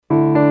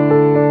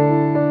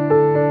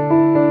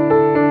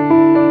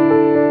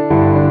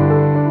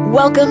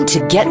Welcome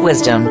to Get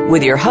Wisdom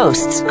with your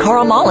hosts,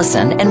 Carl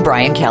Mollison and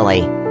Brian Kelly.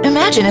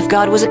 Imagine if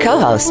God was a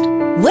co-host.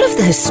 What if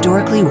the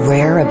historically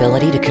rare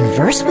ability to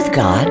converse with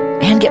God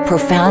and get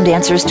profound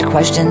answers to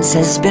questions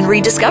has been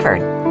rediscovered?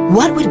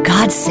 What would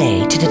God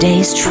say to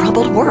today's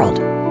troubled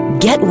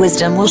world? Get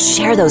Wisdom will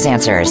share those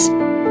answers.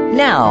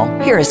 Now,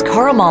 here is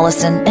Carl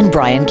Mollison and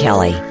Brian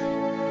Kelly.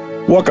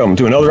 Welcome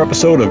to another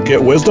episode of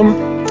Get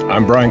Wisdom.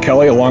 I'm Brian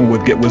Kelly, along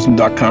with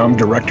GetWisdom.com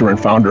director and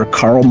founder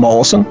Carl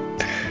Mollison.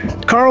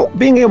 Carl,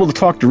 being able to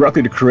talk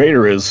directly to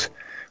Creator is,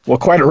 well,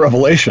 quite a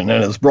revelation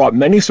and has brought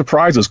many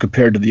surprises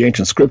compared to the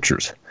ancient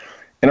scriptures.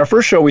 In our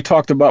first show, we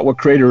talked about what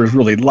Creator is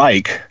really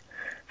like,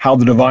 how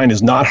the divine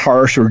is not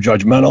harsh or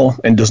judgmental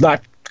and does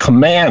not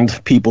command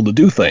people to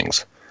do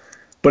things,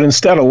 but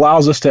instead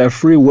allows us to have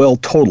free will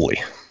totally.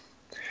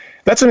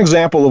 That's an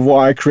example of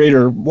why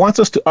Creator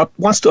wants to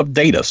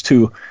update us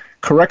to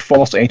correct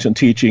false ancient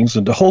teachings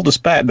and to hold us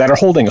back that are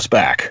holding us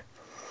back.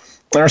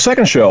 In our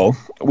second show,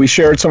 we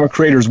shared some of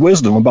Creator's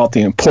wisdom about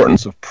the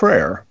importance of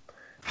prayer,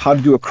 how to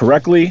do it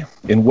correctly,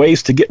 in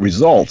ways to get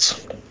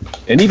results,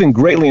 and even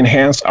greatly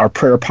enhance our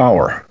prayer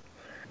power.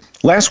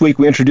 Last week,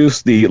 we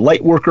introduced the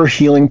Lightworker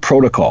Healing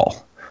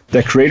Protocol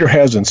that Creator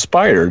has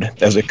inspired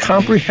as a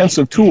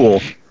comprehensive tool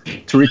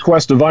to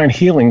request divine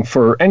healing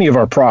for any of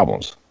our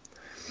problems.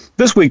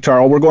 This week,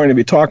 Carl, we're going to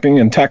be talking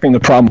and tackling the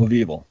problem of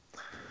evil.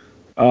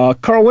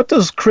 Carl, what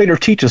does Creator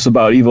teach us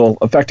about evil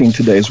affecting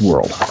today's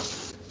world?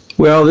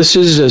 Well, this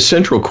is a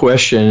central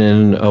question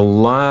in a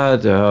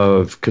lot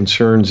of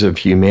concerns of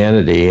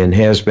humanity and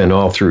has been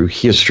all through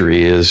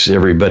history, as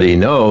everybody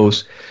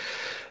knows.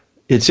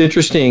 It's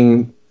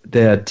interesting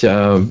that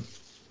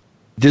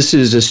this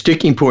is a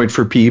sticking point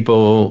for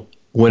people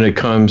when it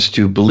comes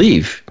to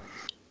belief.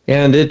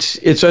 And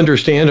it's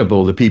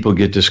understandable that people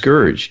get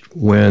discouraged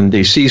when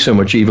they see so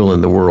much evil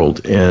in the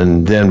world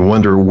and then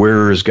wonder,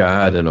 where is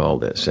God in all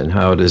this and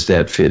how does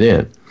that fit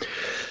in?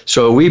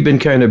 So we've been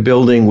kind of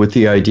building with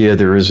the idea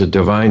there is a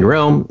divine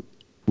realm.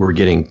 We're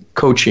getting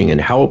coaching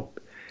and help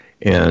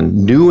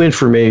and new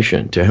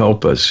information to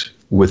help us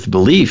with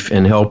belief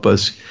and help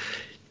us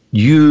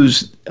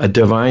use a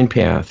divine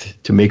path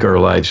to make our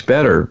lives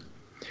better.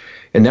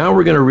 And now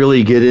we're going to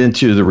really get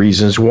into the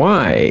reasons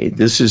why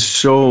this is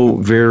so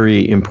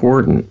very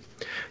important,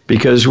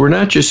 because we're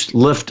not just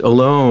left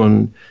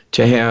alone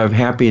to have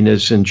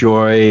happiness and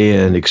joy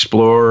and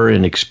explore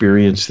and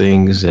experience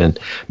things and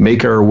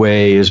make our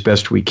way as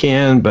best we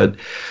can, but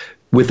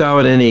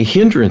without any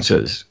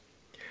hindrances.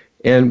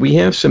 And we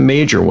have some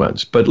major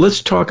ones, but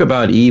let's talk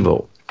about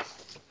evil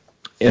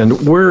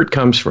and where it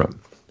comes from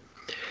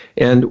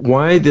and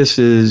why this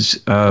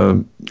is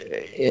an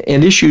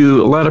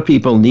issue a lot of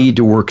people need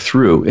to work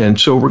through. And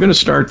so we're going to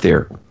start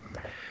there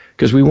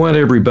because we want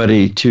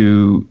everybody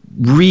to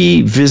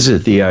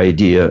revisit the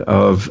idea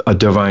of a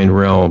divine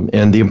realm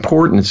and the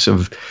importance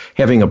of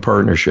having a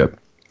partnership.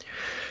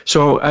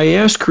 So I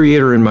asked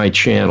Creator in my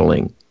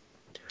channeling,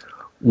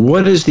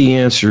 what is the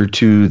answer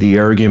to the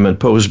argument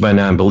posed by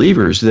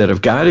non-believers that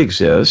if God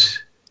exists,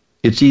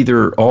 it's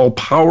either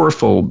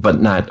all-powerful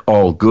but not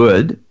all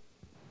good,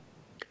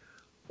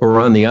 or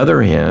on the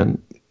other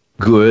hand,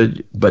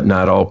 good but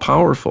not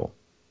all-powerful?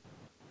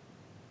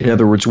 In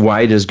other words,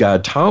 why does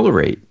God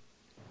tolerate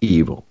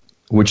evil,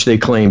 which they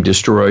claim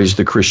destroys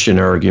the Christian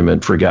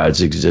argument for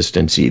God's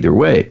existence either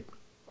way?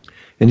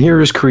 And here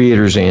is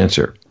Creator's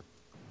answer.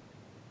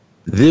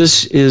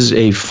 This is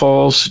a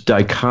false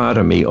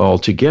dichotomy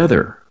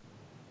altogether.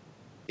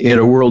 In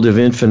a world of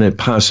infinite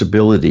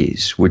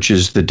possibilities, which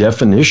is the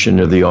definition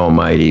of the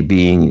Almighty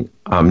being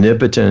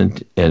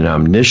omnipotent and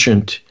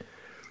omniscient,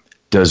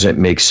 does it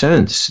make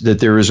sense that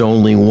there is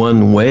only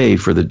one way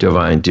for the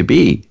divine to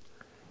be?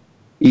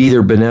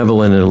 Either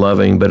benevolent and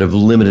loving, but of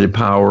limited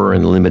power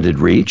and limited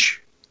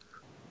reach,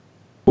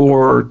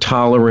 or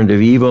tolerant of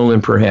evil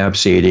and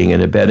perhaps aiding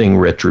and abetting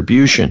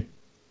retribution.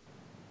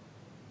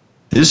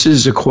 This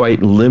is a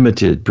quite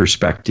limited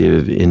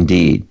perspective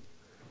indeed.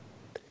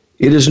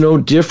 It is no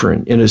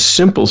different in a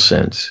simple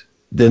sense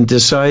than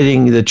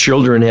deciding that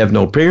children have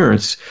no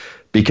parents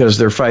because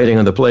they're fighting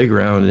on the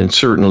playground, and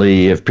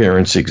certainly if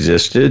parents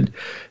existed,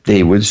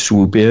 they would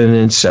swoop in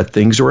and set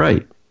things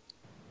right.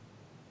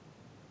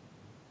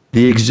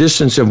 The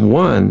existence of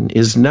one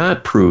is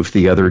not proof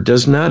the other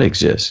does not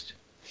exist.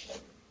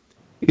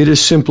 It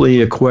is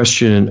simply a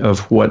question of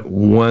what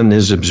one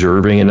is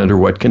observing and under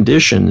what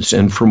conditions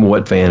and from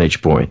what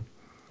vantage point.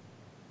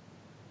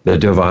 The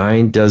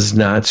divine does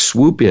not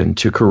swoop in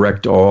to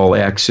correct all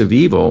acts of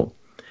evil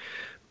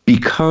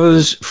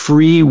because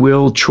free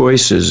will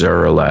choices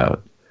are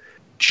allowed,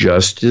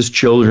 just as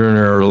children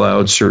are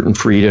allowed certain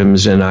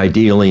freedoms and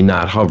ideally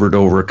not hovered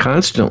over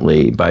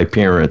constantly by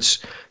parents,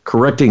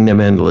 correcting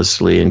them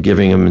endlessly and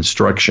giving them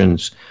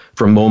instructions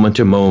from moment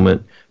to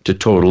moment to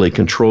totally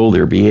control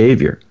their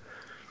behavior.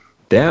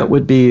 That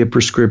would be a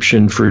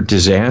prescription for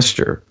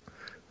disaster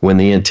when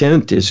the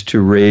intent is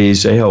to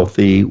raise a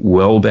healthy,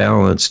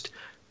 well-balanced,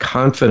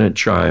 confident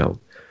child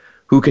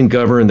who can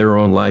govern their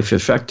own life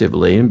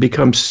effectively and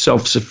become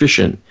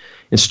self-sufficient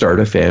and start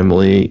a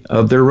family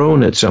of their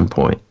own at some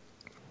point.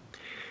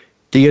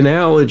 The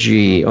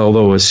analogy,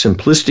 although a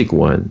simplistic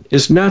one,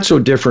 is not so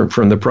different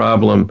from the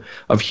problem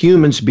of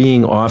humans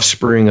being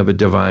offspring of a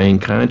divine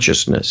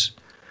consciousness,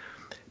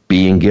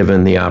 being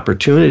given the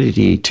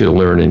opportunity to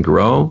learn and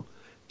grow,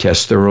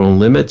 test their own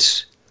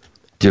limits,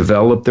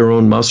 develop their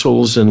own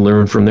muscles, and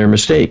learn from their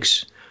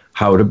mistakes,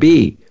 how to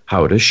be,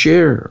 how to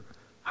share,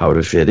 how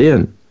to fit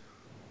in,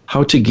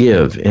 how to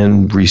give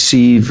and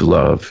receive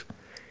love,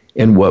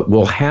 and what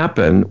will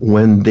happen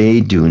when they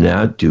do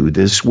not do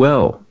this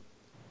well.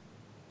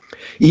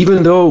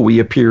 Even though we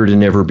appear to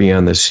never be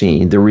on the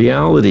scene, the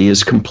reality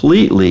is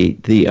completely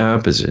the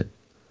opposite.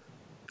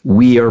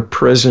 We are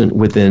present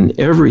within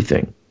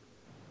everything.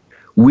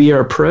 We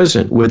are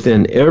present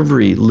within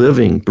every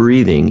living,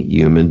 breathing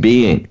human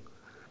being.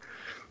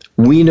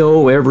 We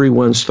know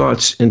everyone's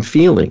thoughts and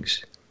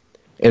feelings.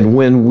 And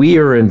when we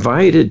are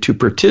invited to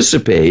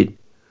participate,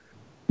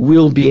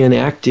 we'll be an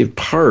active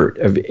part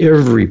of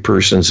every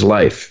person's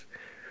life,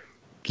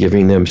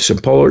 giving them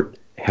support,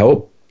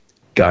 help,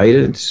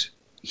 guidance,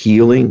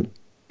 healing,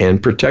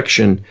 and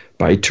protection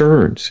by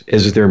turns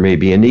as there may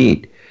be a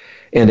need,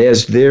 and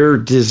as their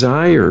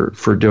desire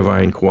for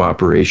divine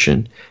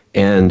cooperation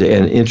and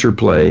an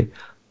interplay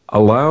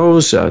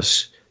allows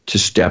us to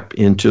step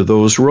into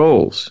those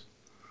roles.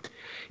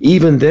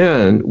 Even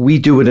then, we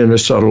do it in a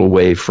subtle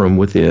way from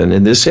within,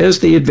 and this has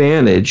the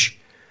advantage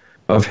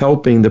of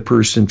helping the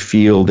person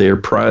feel they're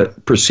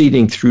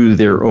proceeding through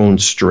their own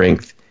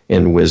strength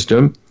and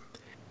wisdom,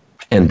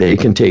 and they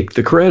can take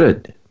the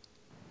credit.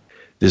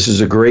 This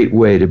is a great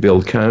way to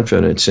build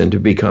confidence and to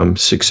become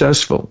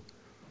successful.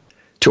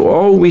 To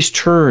always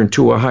turn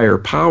to a higher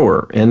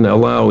power and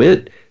allow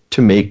it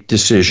to make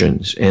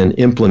decisions and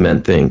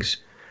implement things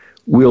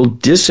will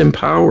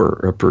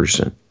disempower a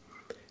person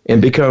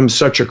and become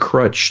such a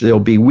crutch they'll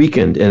be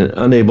weakened and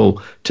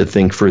unable to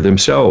think for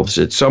themselves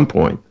at some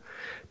point,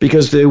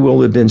 because they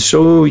will have been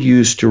so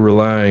used to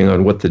relying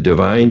on what the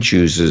divine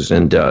chooses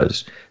and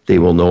does, they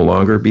will no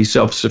longer be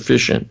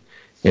self-sufficient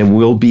and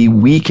will be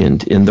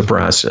weakened in the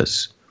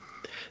process.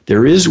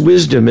 There is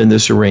wisdom in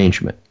this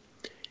arrangement.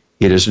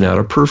 It is not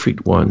a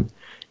perfect one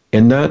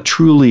and not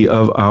truly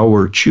of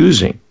our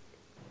choosing.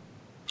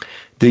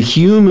 The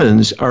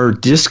humans are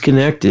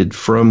disconnected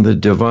from the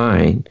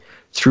divine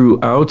through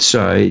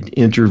outside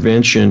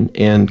intervention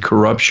and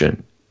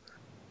corruption,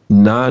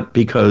 not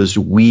because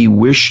we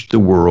wish the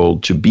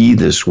world to be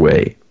this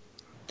way.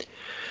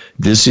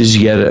 This is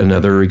yet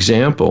another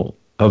example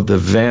of the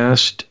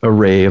vast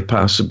array of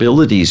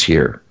possibilities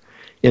here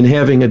in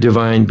having a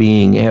divine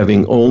being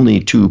having only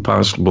two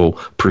possible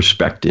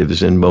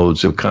perspectives and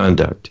modes of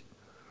conduct.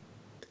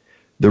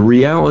 The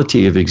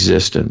reality of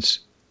existence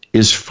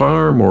is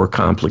far more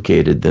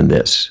complicated than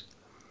this.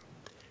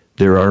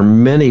 There are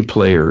many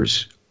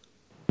players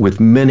with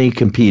many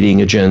competing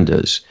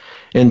agendas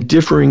and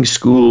differing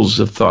schools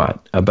of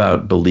thought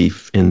about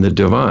belief in the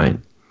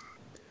divine,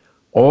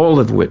 all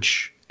of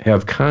which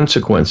have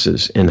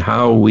consequences in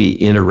how we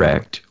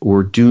interact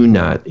or do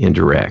not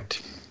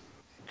interact.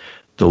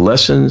 The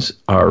lessons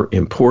are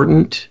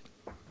important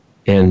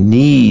and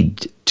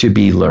need to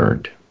be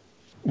learned.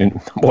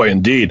 Boy,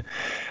 indeed.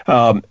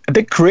 I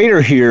think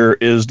Creator here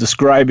is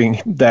describing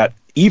that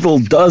evil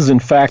does in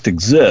fact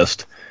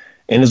exist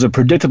and is a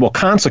predictable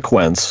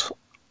consequence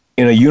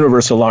in a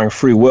universe allowing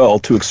free will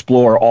to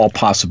explore all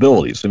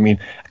possibilities. I mean,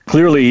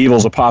 clearly evil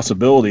is a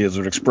possibility as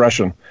an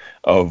expression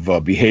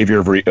of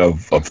behavior, of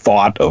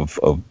thought,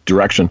 of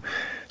direction.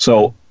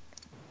 So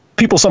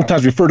people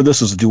sometimes refer to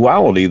this as a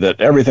duality,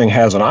 that everything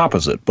has an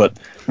opposite, but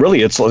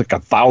really it's like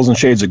 1,000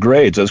 shades of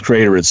gray. As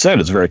Creator had said,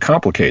 it's very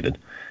complicated.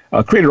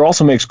 Creator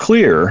also makes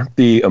clear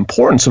the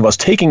importance of us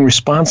taking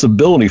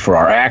responsibility for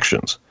our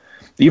actions,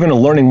 even in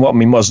learning what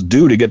we must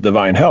do to get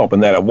divine help,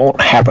 and that it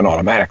won't happen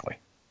automatically.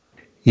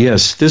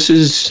 Yes, this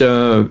is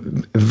a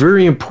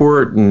very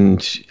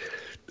important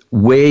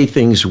way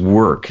things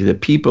work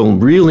that people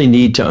really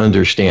need to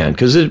understand,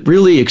 because it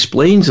really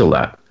explains a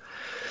lot.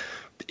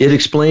 It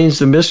explains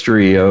the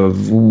mystery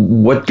of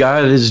what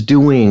God is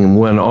doing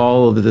when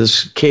all of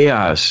this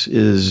chaos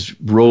is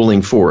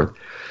rolling forth.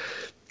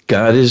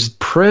 God is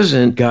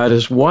present, God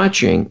is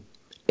watching,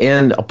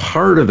 and a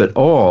part of it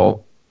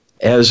all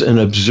as an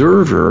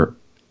observer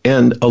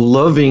and a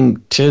loving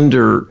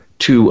tender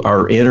to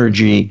our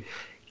energy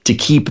to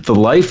keep the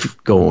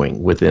life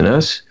going within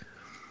us,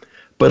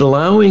 but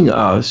allowing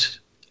us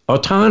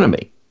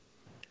autonomy.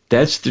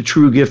 That's the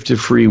true gift of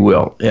free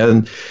will.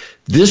 And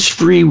this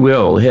free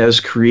will has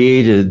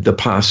created the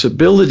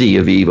possibility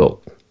of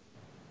evil.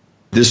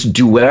 This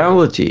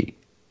duality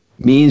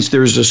means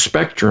there's a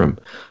spectrum,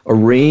 a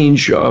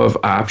range of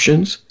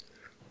options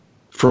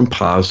from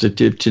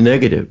positive to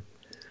negative.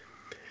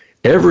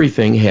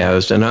 Everything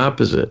has an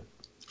opposite.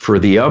 For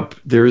the up,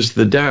 there's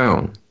the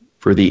down.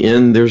 For the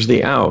in, there's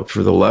the out.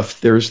 For the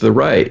left, there's the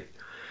right.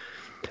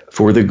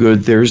 For the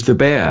good, there's the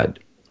bad.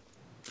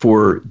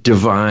 For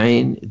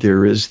divine,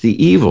 there is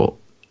the evil,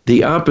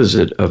 the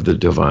opposite of the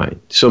divine,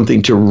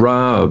 something to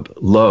rob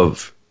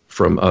love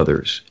from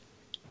others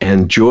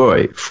and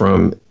joy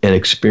from an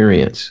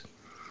experience.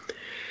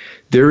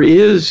 There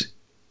is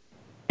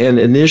an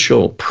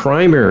initial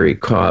primary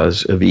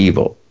cause of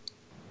evil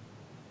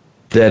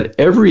that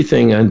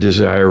everything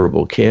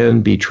undesirable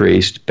can be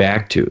traced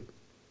back to.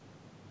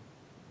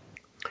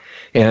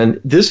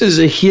 And this is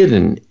a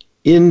hidden,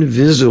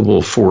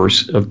 invisible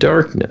force of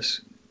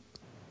darkness.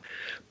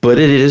 But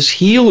it is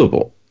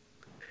healable.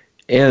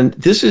 And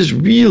this is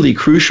really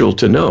crucial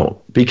to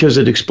know because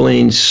it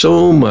explains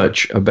so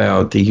much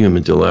about the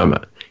human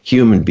dilemma,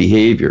 human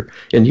behavior,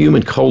 and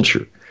human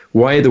culture,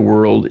 why the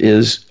world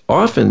is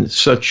often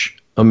such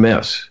a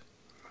mess.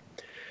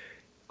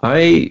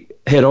 I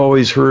had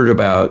always heard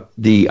about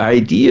the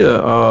idea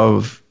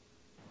of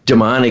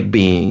demonic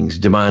beings,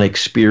 demonic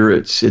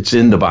spirits. It's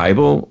in the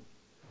Bible.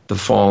 The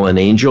fallen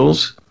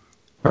angels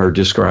are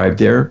described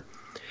there.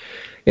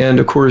 And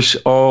of course,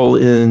 all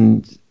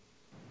in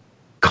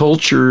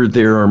culture,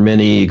 there are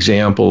many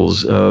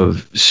examples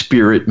of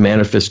spirit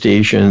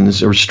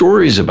manifestations, or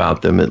stories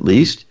about them at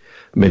least,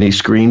 many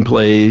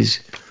screenplays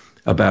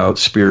about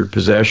spirit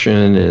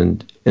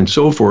possession and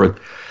so forth.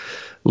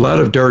 A lot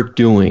of dark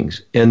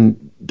doings. And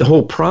the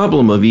whole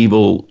problem of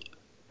evil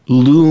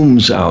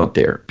looms out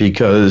there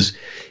because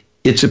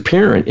it's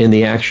apparent in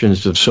the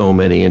actions of so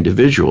many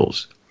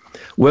individuals.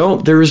 Well,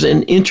 there's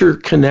an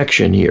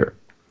interconnection here,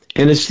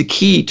 and it's the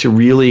key to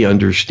really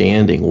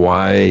understanding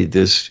why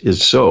this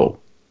is so.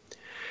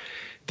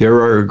 There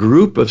are a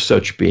group of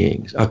such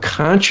beings, a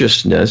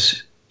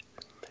consciousness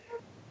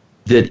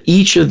that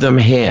each of them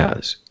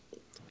has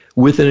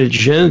with an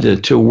agenda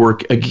to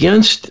work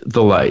against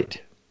the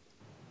light.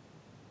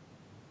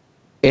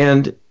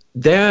 And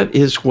that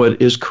is what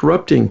is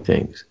corrupting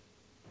things.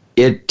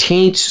 It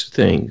taints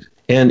things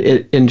and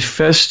it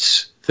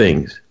infests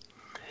things.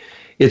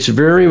 It's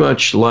very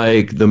much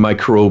like the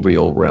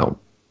microbial realm,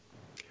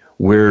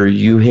 where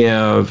you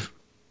have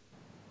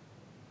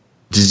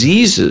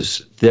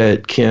diseases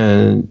that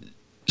can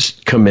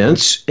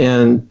commence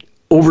and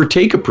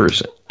overtake a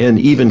person and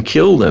even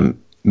kill them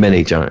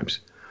many times.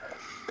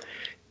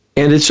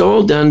 And it's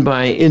all done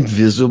by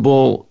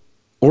invisible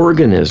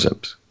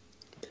organisms.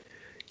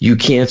 You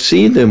can't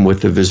see them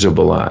with the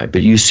visible eye,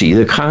 but you see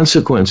the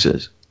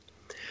consequences.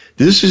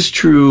 This is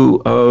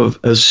true of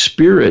a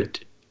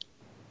spirit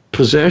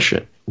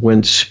possession.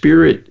 When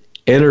spirit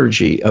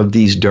energy of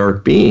these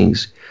dark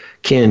beings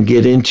can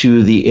get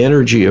into the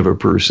energy of a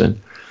person,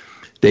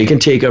 they can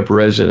take up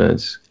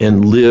residence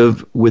and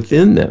live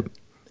within them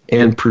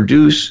and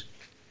produce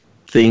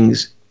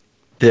things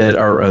that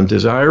are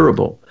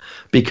undesirable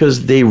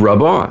because they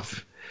rub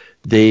off.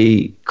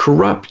 They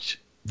corrupt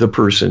the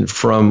person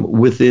from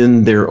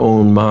within their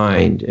own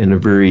mind in a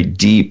very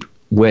deep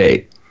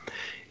way.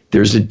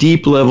 There's a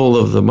deep level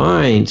of the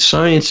mind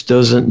science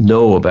doesn't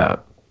know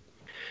about.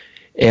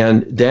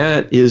 And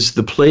that is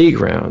the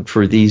playground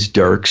for these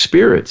dark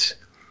spirits.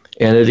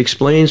 And it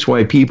explains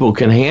why people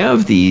can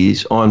have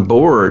these on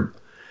board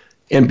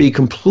and be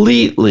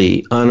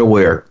completely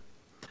unaware.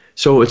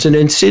 So it's an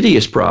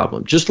insidious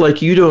problem. Just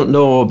like you don't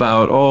know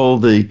about all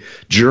the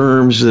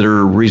germs that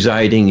are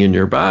residing in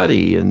your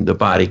body and the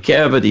body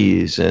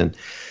cavities and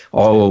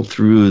all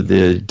through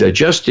the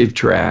digestive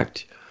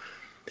tract.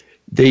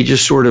 They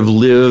just sort of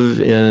live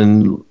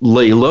and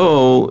lay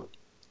low,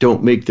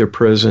 don't make their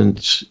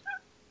presence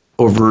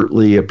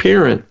overtly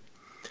apparent.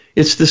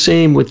 It's the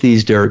same with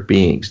these dark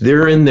beings.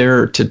 They're in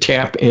there to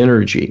tap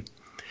energy.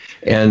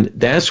 And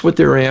that's what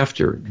they're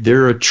after.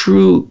 They're a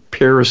true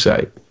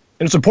parasite.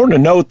 And it's important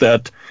to note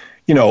that,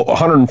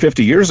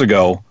 150 years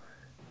ago,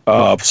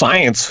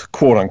 science,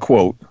 quote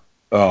unquote,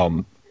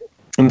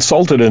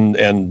 insulted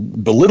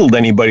and belittled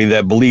anybody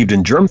that believed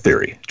in germ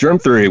theory. Germ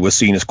theory was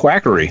seen as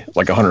quackery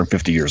like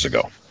 150 years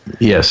ago.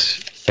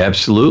 Yes,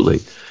 absolutely.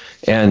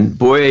 And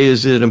boy,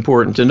 is it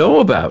important to know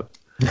about.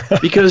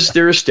 Because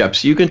there are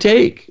steps you can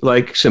take,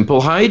 like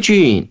simple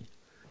hygiene,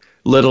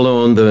 let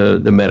alone the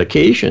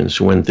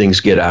medications when things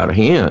get out of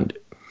hand.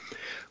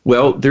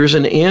 Well, there's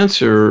an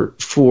answer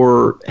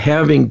for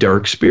having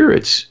dark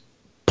spirits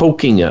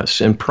poking us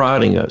and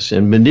prodding us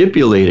and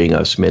manipulating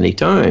us many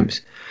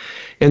times.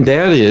 And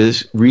that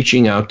is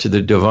reaching out to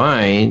the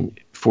divine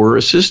for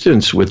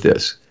assistance with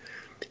this.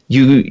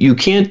 You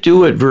can't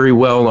do it very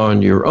well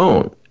on your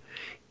own.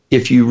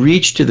 If you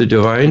reach to the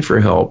divine for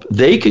help,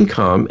 they can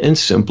come and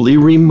simply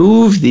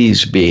remove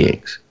these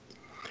beings.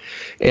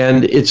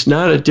 And it's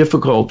not a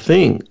difficult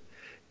thing.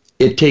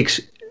 It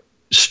takes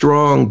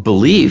strong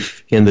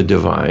belief in the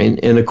divine.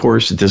 And of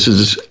course, this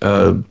is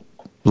a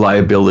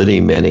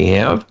liability many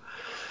have.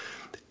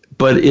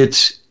 But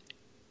it's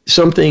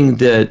something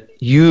that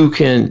you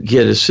can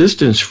get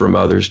assistance from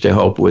others to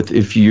help with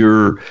if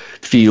you're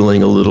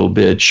feeling a little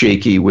bit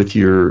shaky with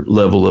your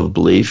level of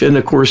belief. And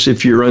of course,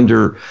 if you're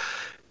under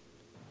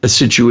a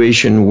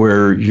situation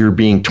where you're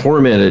being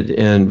tormented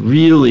and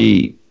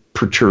really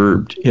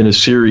perturbed in a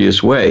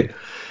serious way,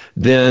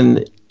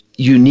 then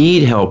you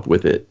need help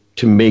with it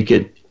to make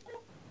it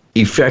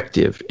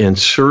effective and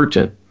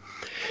certain.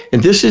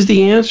 And this is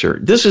the answer.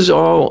 This is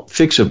all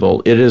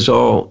fixable. It is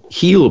all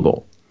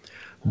healable.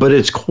 But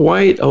it's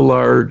quite a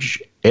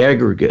large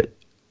aggregate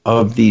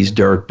of these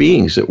dark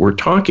beings that we're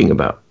talking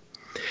about.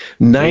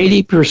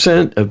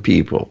 90% of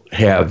people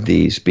have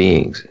these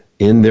beings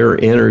in their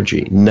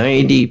energy.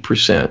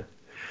 90%.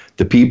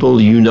 The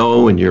people you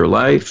know in your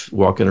life,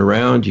 walking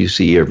around, you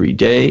see every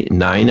day,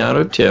 9 out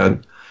of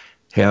 10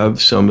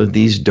 have some of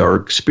these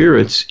dark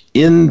spirits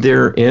in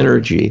their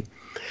energy,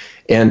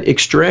 and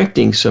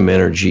extracting some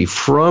energy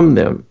from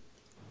them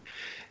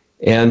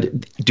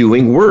and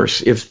doing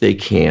worse if they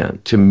can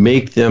to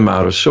make them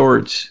out of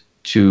sorts,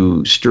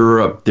 to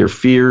stir up their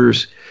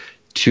fears,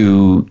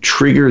 to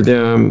trigger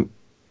them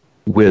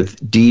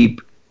with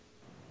deep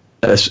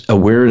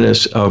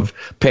awareness of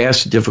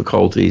past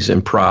difficulties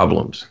and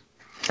problems.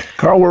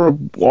 Carl, we're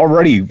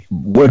already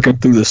working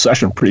through this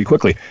session pretty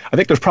quickly. I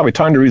think there's probably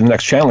time to read the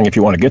next channeling if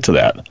you want to get to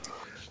that.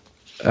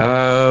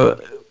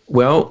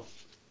 Well,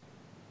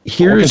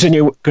 here's...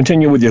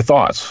 Continue with your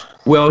thoughts.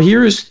 Well,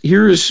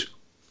 here's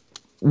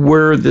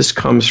where this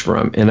comes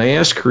from. And I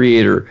asked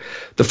Creator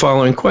the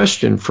following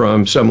question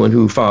from someone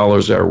who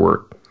follows our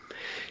work.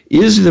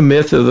 Is the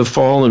myth of the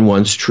fallen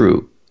ones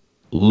true?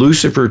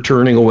 Lucifer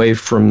turning away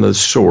from the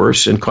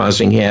source and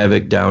causing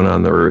havoc down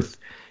on the earth,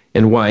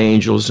 and why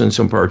angels in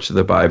some parts of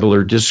the Bible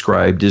are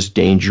described as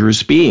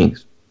dangerous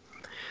beings.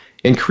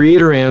 And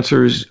Creator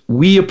answers,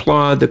 we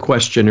applaud the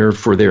questioner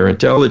for their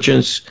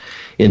intelligence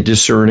in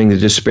discerning the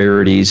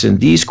disparities, and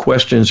these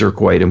questions are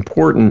quite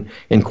important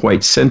and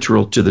quite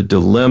central to the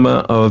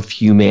dilemma of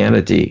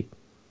humanity.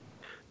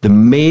 The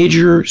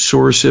major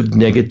source of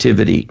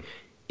negativity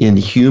in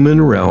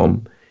human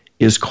realm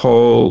is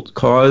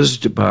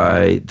caused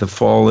by the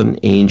fallen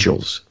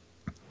angels.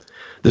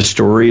 The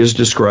story as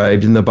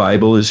described in the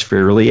Bible is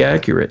fairly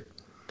accurate.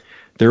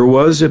 There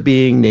was a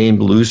being named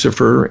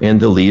Lucifer and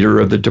the leader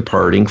of the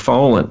departing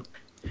fallen.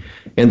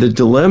 And the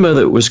dilemma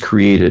that was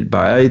created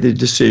by the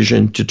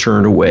decision to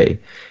turn away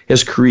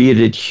has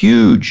created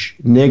huge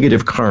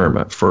negative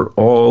karma for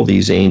all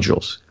these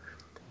angels.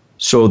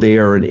 So they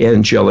are an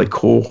angelic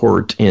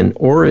cohort in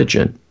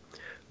origin,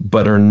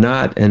 but are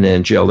not an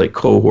angelic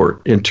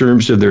cohort in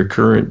terms of their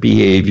current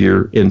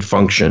behavior and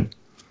function.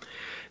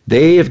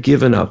 They have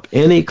given up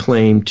any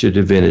claim to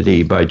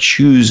divinity by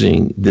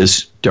choosing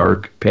this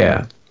dark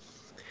path.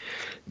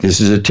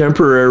 This is a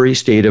temporary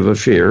state of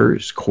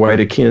affairs,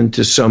 quite akin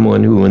to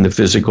someone who in the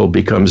physical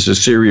becomes a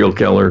serial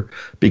killer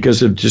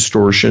because of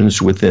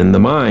distortions within the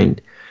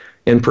mind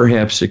and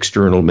perhaps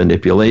external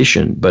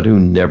manipulation, but who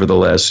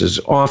nevertheless is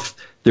off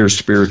their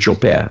spiritual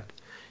path.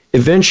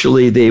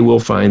 Eventually, they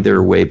will find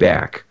their way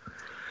back.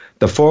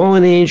 The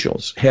fallen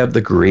angels have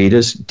the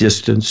greatest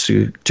distance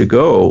to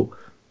go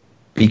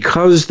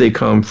because they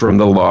come from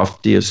the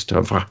loftiest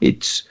of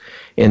heights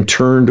and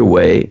turned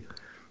away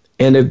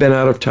and have been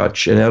out of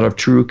touch and out of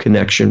true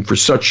connection for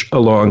such a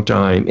long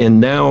time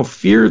and now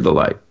fear the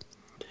light.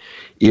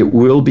 It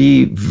will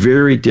be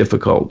very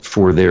difficult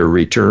for their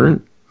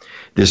return.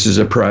 This is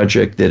a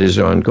project that is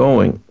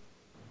ongoing.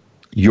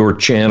 Your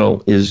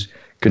channel is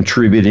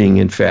contributing,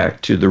 in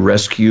fact, to the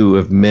rescue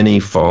of many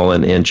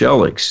fallen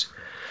angelics.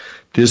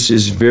 This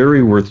is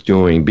very worth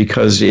doing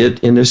because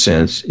it, in a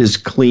sense, is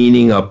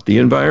cleaning up the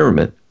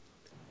environment,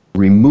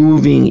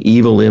 removing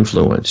evil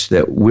influence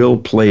that will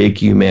plague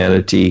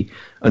humanity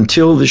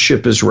until the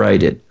ship is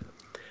righted.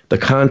 The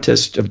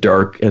contest of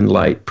dark and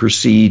light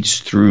proceeds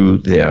through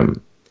them.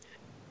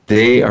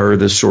 They are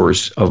the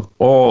source of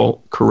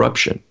all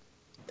corruption.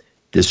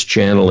 This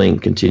channeling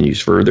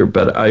continues further,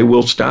 but I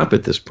will stop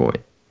at this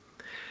point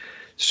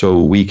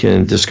so we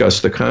can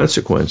discuss the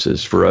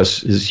consequences for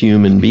us as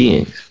human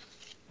beings.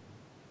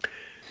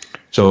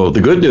 So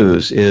the good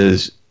news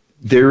is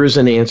there is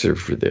an answer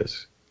for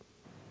this,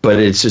 but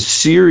it's a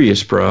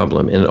serious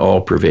problem and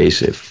all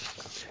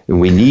pervasive,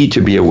 and we need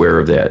to be aware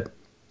of that.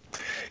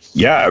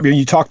 Yeah, I mean,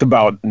 you talked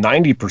about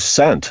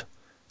 90%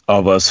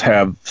 of us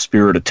have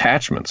spirit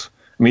attachments.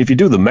 I mean, if you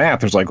do the math,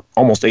 there's like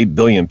almost 8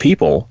 billion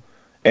people,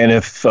 and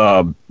if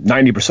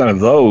 90% of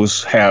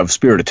those have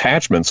spirit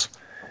attachments,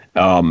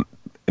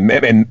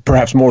 and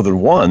perhaps more than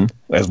one,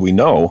 as we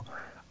know,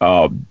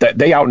 that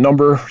they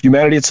outnumber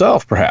humanity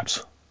itself,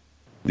 perhaps.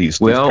 These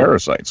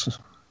parasites.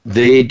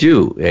 They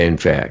do, in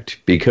fact,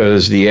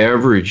 because the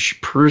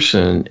average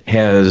person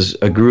has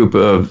a group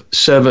of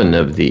 7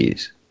 of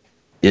these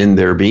in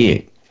their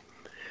being.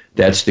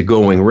 That's the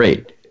going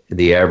rate.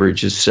 The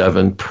average is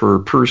 7 per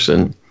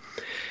person.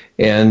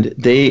 And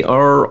they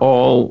are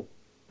all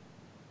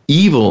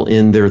evil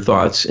in their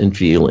thoughts and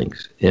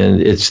feelings.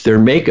 And it's their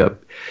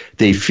makeup.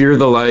 They fear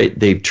the light,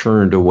 they've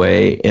turned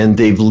away, and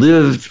they've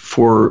lived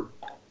for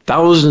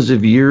thousands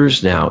of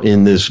years now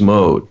in this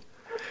mode.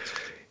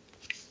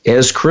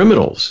 As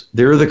criminals,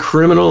 they're the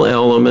criminal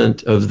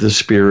element of the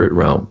spirit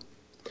realm.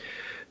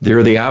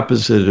 They're the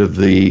opposite of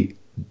the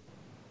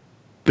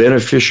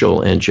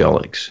beneficial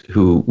angelics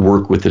who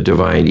work with the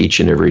divine each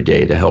and every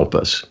day to help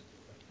us.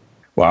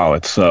 Wow,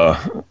 it's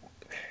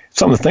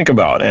something to think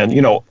about. And,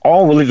 you know,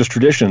 all religious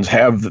traditions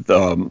have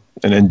an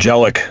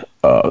angelic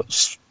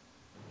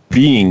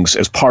beings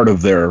as part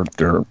of their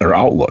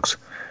outlooks.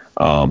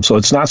 So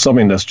it's not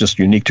something that's just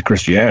unique to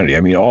Christianity.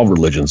 I mean, all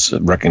religions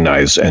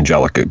recognize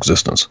angelic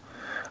existence.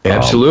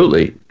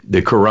 Absolutely.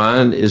 The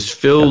Quran is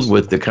filled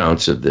with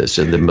accounts of this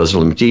and the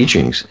Muslim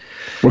teachings.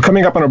 We're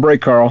coming up on a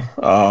break, Carl.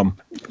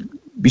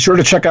 Be sure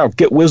to check out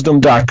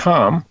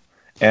getwisdom.com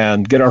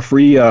and get our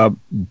free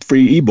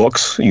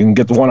ebooks. You can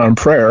get the one on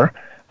prayer,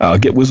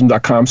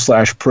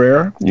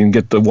 getwisdom.com/prayer. You can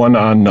get the one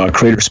on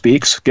Creator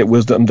Speaks,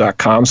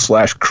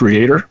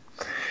 getwisdom.com/creator.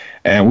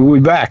 And we'll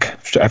be back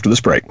after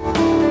this break.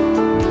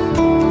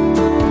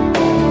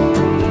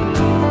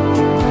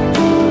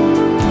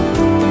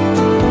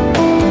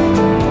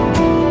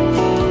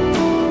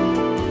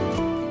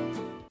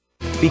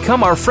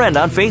 Become our friend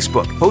on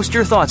Facebook. Post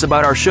your thoughts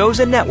about our shows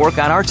and network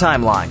on our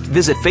timeline.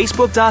 Visit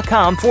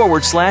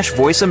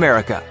facebook.com/Voice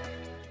America.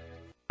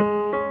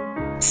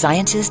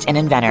 Scientist and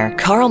inventor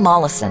Carl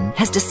Mollison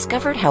has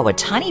discovered how a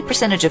tiny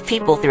percentage of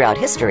people throughout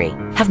history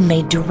have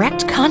made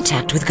direct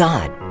contact with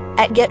God.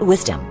 At Get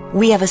Wisdom,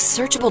 we have a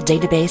searchable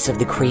database of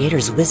the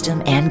Creator's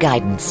wisdom and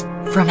guidance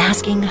from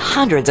asking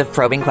hundreds of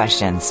probing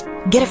questions.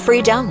 Get a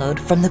free download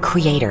from the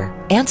Creator,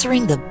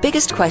 answering the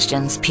biggest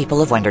questions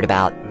people have wondered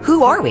about.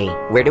 Who are we?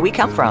 Where do we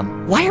come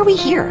from? Why are we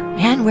here?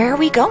 And where are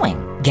we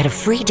going? Get a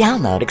free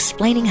download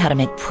explaining how to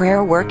make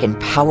prayer work in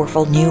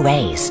powerful new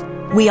ways.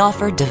 We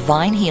offer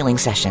divine healing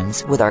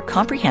sessions with our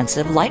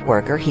comprehensive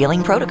Lightworker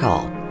healing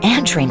protocol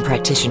and train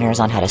practitioners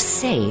on how to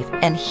save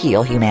and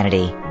heal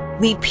humanity.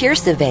 We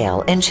pierce the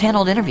veil in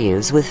channeled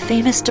interviews with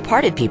famous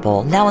departed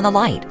people now in the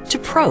light to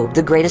probe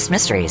the greatest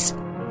mysteries.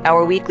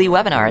 Our weekly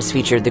webinars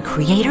feature the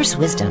Creator's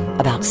wisdom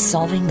about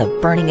solving the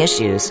burning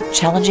issues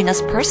challenging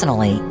us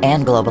personally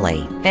and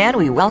globally. And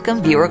we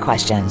welcome viewer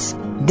questions.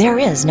 There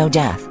is no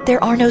death.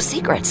 There are no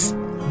secrets.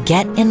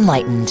 Get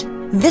enlightened.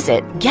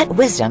 Visit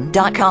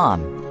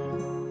getwisdom.com.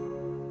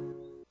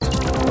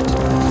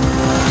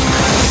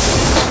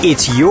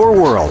 It's your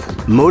world.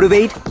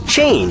 Motivate,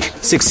 change,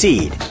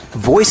 succeed.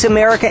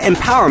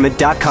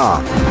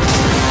 VoiceAmericaEmpowerment.com.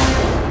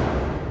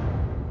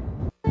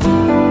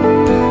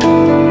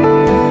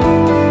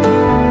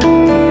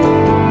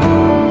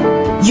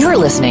 You're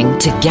listening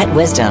to Get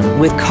Wisdom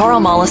with Carl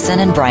Mollison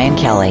and Brian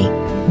Kelly.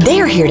 They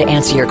are here to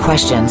answer your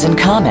questions and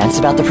comments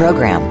about the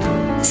program.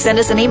 Send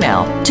us an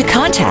email to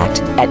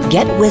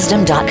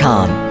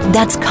contact@getwisdom.com.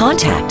 That's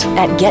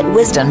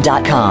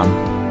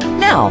contact@getwisdom.com.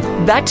 Now,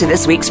 back to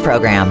this week's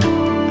program.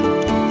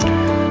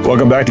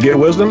 Welcome back to Get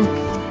Wisdom.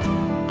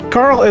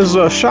 Carl, as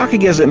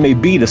shocking as it may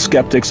be to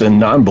skeptics and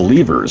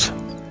non-believers,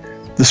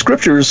 the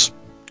scriptures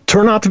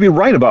turn out to be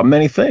right about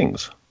many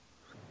things.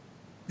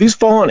 These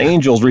fallen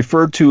angels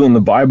referred to in the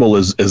Bible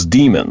as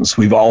demons.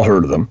 We've all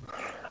heard of them.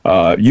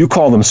 You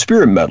call them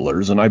spirit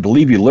meddlers, and I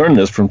believe you learned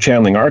this from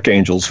channeling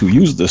archangels who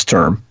use this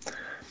term,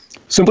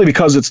 simply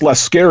because it's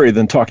less scary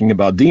than talking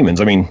about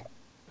demons. I mean,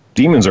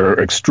 demons are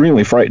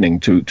extremely frightening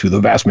to the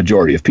vast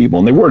majority of people,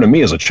 and they were to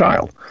me as a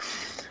child.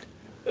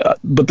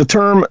 But the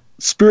term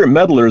spirit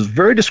meddler is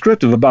very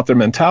descriptive about their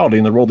mentality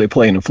and the role they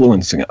play in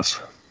influencing us.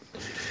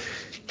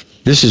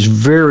 This is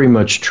very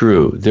much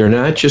true. They're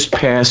not just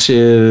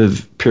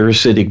passive,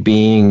 parasitic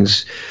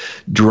beings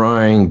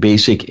drawing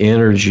basic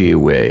energy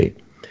away.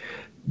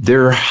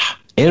 They're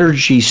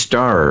energy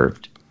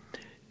starved,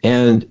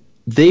 and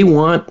they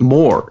want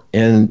more,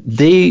 and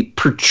they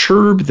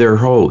perturb their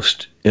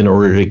host in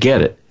order to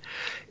get it.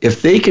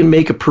 If they can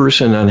make a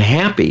person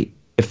unhappy,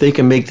 if they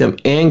can make them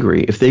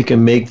angry, if they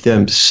can make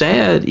them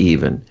sad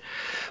even,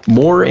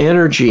 more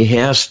energy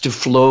has to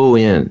flow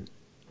in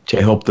to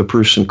help the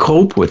person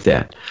cope with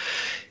that.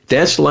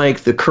 That's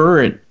like the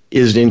current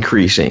is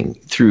increasing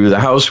through the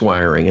house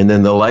wiring, and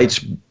then the lights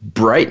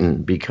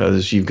brighten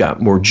because you've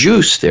got more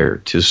juice there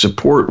to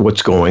support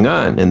what's going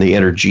on and the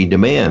energy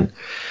demand.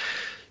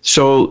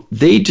 So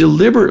they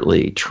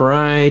deliberately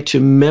try to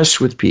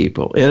mess with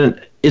people, and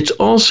it's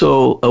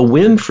also a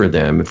win for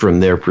them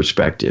from their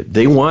perspective.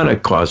 They want to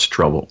cause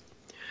trouble.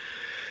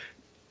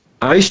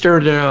 I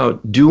started out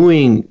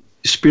doing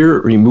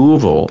spirit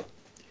removal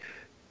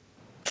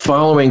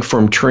following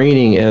from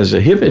training as a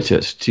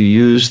hypnotist to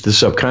use the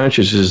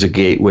subconscious as a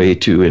gateway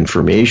to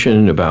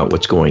information about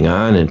what's going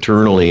on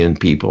internally in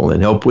people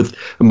and help with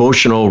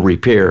emotional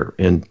repair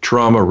and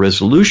trauma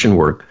resolution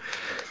work.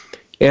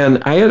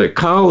 And I had a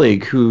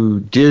colleague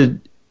who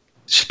did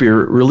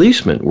spirit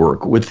releasement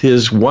work with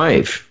his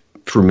wife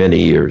for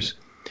many years.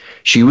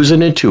 She was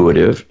an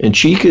intuitive, and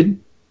she could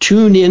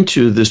tune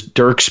into the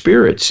dark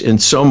spirits in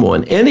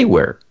someone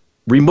anywhere,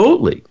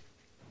 remotely.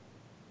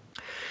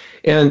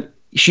 And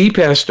she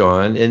passed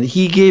on, and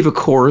he gave a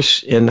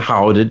course in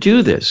how to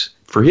do this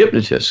for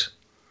hypnotists.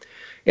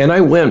 And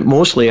I went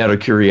mostly out of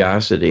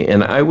curiosity,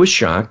 and I was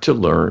shocked to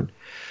learn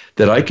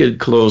that I could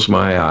close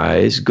my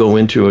eyes, go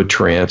into a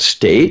trance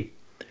state,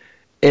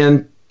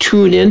 and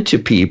tune into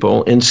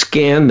people and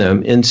scan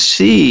them and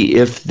see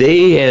if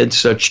they had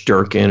such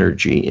dark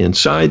energy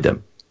inside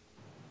them.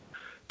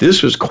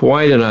 This was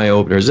quite an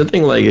eye-opener. There's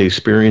nothing like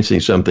experiencing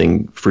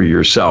something for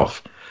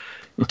yourself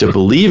to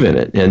believe in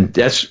it. And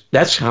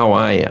that's how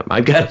I am.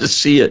 I've got to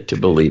see it to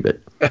believe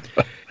it.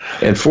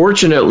 And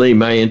fortunately,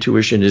 my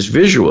intuition is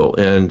visual.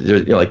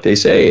 And like they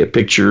say, a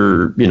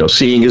picture,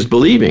 seeing is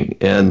believing.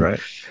 And, right.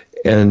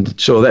 And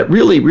so that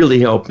really, really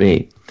helped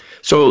me.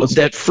 So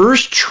that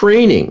first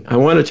training, I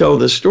want to tell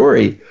this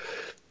story.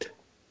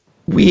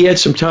 We had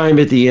some time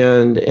at the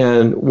end,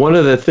 and one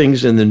of the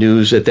things in the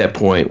news at that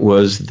point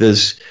was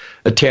this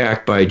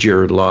attack by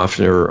Jared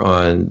Loughner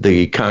on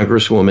the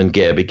Congresswoman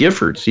Gabby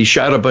Giffords. He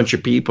shot a bunch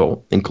of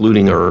people,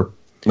 including her.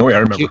 Oh, yeah, I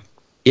remember.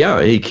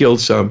 He killed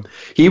some.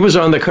 He was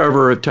on the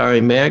cover of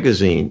Time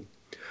magazine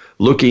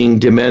looking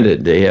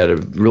demented. They had a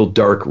real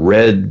dark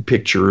red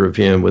picture of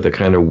him with a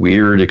kind of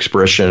weird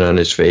expression on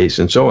his face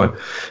and so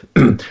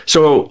on.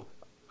 So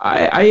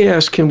I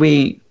asked, can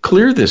we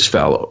clear this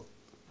fellow?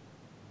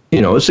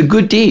 It's a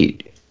good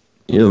deed.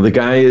 The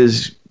guy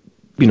is,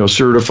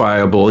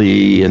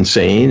 certifiably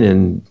insane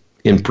and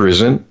in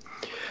prison.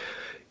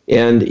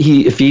 And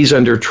if he's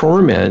under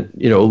torment,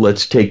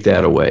 let's take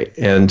that away.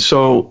 And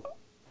so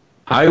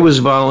I was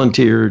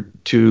volunteered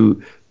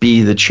to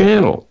be the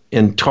channel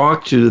and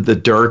talk to the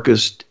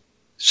darkest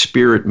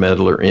spirit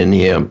meddler in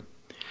him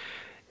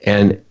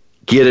and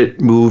get it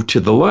moved to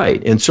the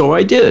light. And so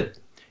I did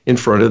in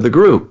front of the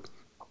group.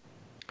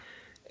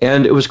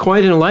 And it was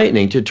quite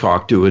enlightening to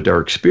talk to a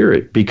dark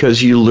spirit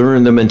because you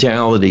learn the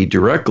mentality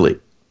directly.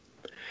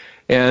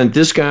 And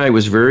this guy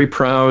was very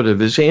proud of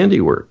his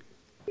handiwork.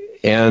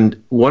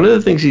 And one of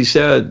the things he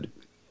said,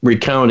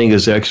 recounting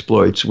his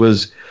exploits,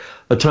 was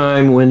a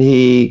time when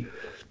he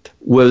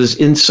was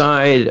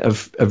inside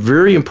of a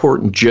very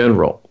important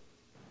general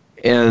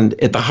and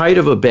at the height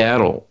of a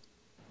battle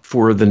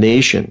for the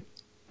nation,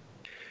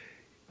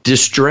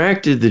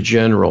 distracted the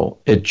general.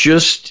 It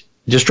just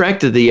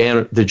distracted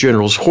the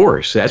general's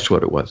horse. That's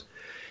what it was.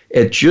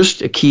 At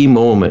just a key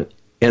moment,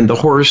 and the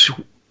horse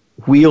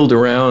wheeled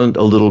around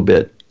a little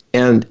bit,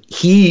 and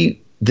he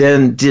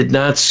then did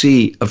not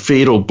see a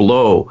fatal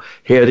blow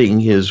heading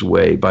his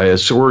way by a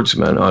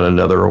swordsman on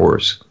another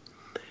horse,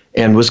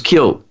 and was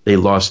killed. They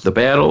lost the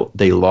battle.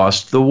 They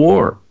lost the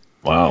war.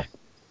 Wow.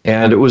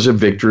 And it was a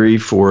victory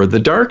for the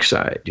dark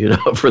side,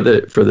 for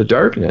the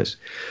darkness.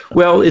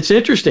 Well, it's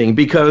interesting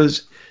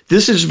because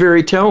this is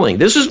very telling.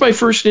 This is my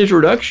first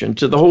introduction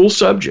to the whole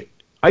subject.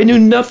 I knew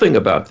nothing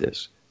about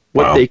this,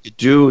 what they could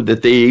do,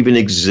 that they even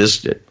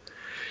existed.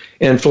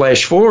 And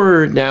flash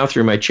forward now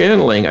through my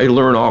channeling, I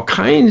learn all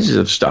kinds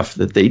of stuff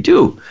that they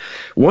do.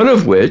 One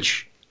of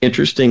which,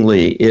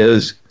 interestingly,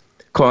 is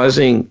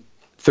causing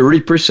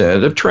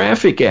 30% of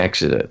traffic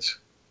accidents.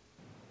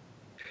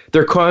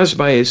 They're caused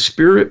by a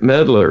spirit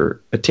meddler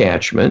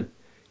attachment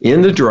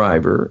in the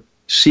driver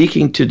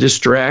seeking to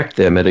distract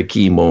them at a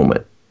key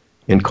moment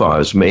and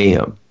cause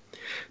mayhem.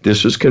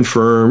 This was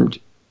confirmed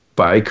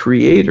by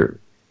Creator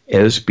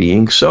as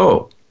being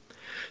so.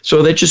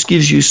 So that just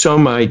gives you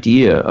some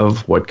idea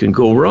of what can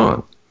go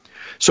wrong.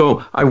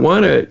 So I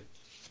want to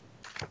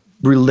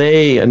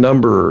relay a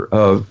number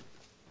of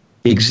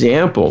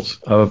examples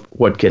of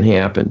what can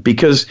happen,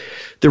 because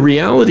the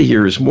reality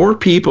here is more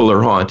people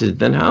are haunted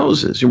than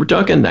houses. And we're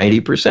talking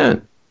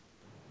 90%.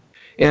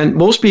 And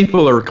most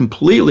people are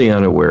completely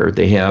unaware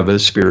they have a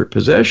spirit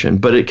possession,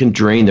 but it can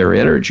drain their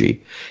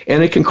energy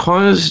and it can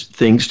cause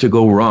things to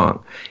go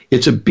wrong.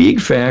 It's a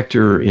big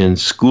factor in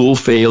school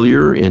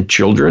failure in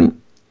children,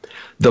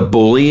 the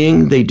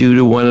bullying they do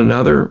to one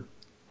another.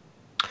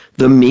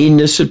 The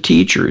meanness of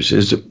teachers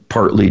is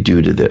partly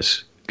due to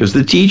this, because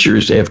the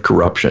teachers have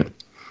corruption.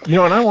 And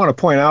I want to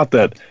point out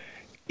that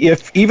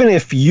even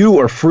if you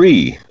are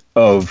free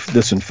of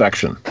this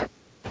infection,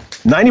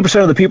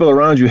 90% of the people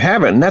around you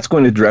have it, and that's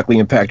going to directly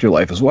impact your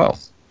life as well.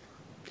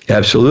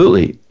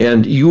 Absolutely.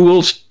 And you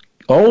will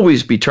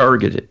always be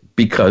targeted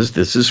because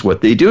this is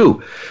what they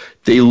do.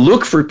 They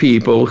look for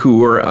people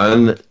who are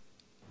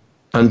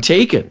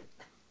untaken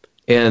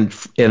and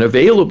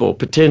available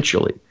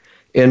potentially,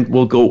 and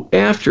will go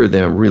after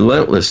them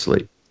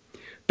relentlessly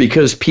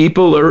because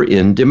people are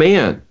in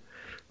demand.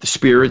 The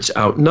spirits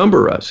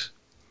outnumber us.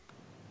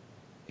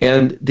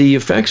 And the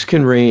effects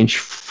can range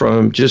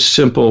from just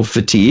simple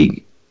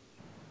fatigue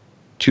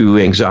to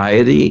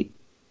anxiety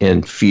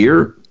and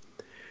fear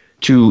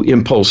to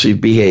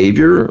impulsive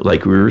behavior,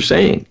 like we were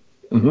saying.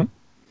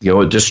 Mm-hmm.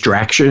 A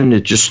distraction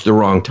at just the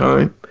wrong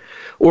time,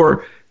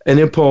 or an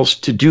impulse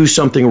to do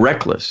something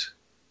reckless,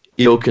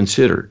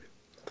 ill-considered.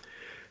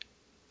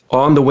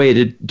 On the way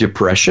to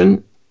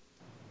depression,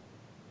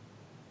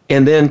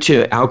 and then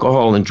to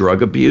alcohol and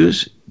drug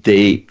abuse,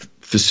 they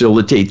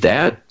facilitate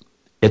that.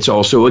 It's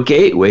also a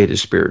gateway to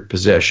spirit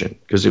possession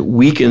because it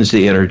weakens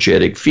the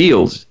energetic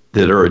fields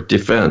that are a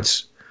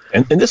defense.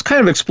 And this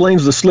kind of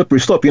explains the slippery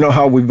slope. You know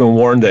how we've been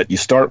warned that you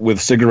start with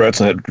cigarettes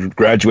and it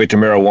graduate to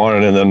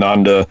marijuana and then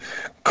on to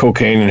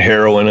cocaine and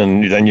heroin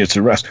and then it's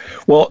the rest.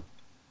 Well,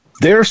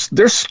 they're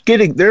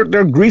skidding.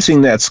 They're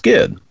greasing that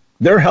skid.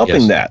 They're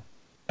helping that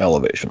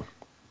elevation.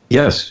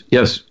 Yes,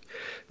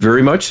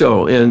 very much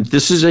so. And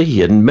this is a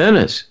hidden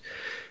menace.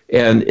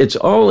 And it's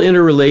all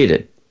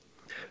interrelated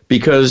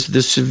because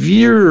the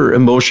severe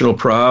emotional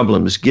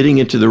problems getting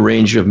into the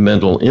range of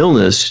mental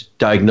illness,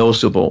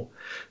 diagnosable,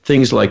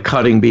 things like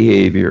cutting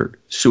behavior,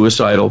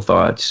 suicidal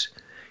thoughts,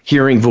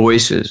 hearing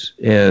voices,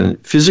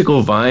 and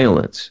physical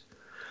violence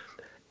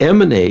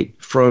emanate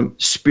from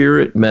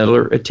spirit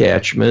meddler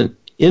attachment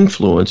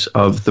influence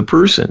of the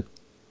person.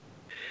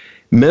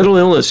 Mental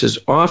illness is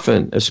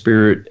often a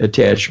spirit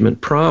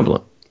attachment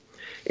problem.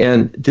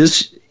 And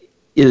this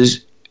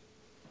is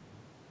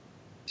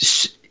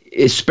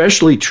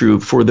especially true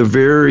for the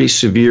very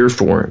severe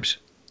forms.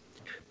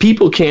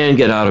 People can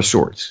get out of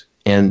sorts,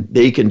 and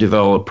they can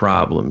develop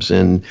problems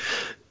and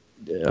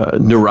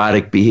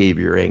neurotic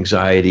behavior,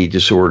 anxiety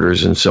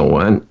disorders, and so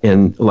on.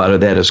 And a lot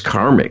of that is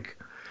karmic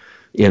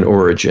in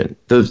origin.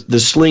 The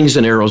slings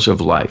and arrows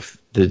of life,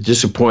 the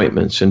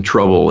disappointments and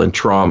trouble and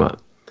trauma,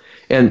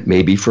 and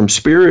maybe from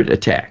spirit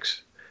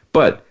attacks.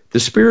 But the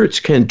spirits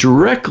can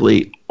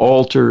directly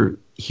alter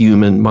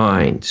human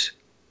minds.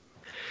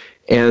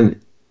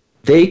 And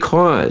they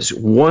cause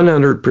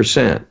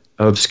 100%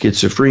 of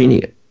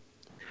schizophrenia,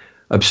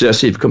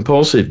 obsessive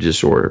compulsive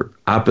disorder,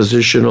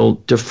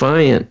 oppositional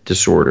defiant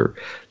disorder,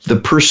 the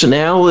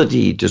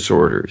personality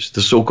disorders,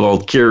 the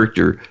so-called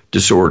character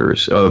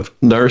disorders of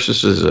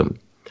narcissism,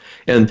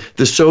 and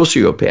the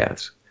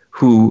sociopaths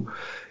who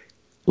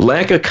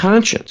lack a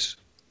conscience.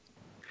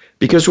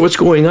 Because what's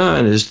going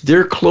on is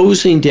they're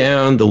closing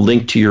down the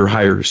link to your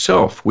higher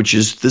self, which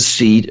is the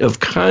seat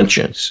of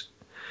conscience.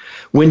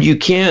 When you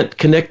can't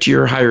connect to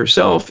your higher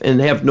self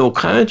and have no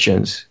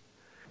conscience,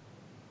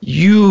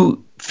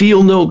 you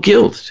feel no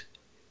guilt,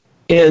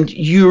 and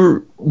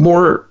you're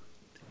more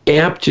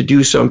apt to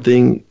do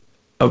something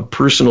of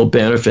personal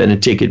benefit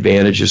and take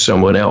advantage of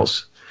someone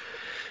else.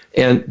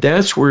 And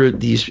that's where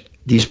these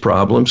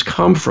problems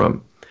come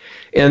from.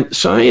 And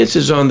science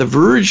is on the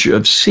verge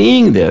of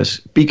seeing this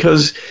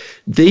because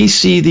they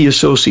see the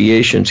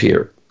associations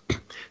here.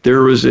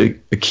 There was a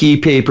key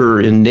paper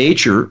in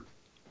Nature,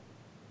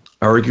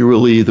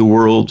 arguably the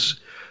world's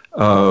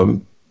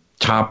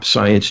top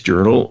science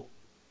journal,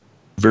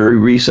 very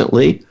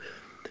recently.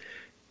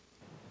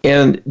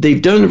 And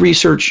they've done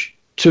research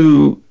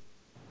to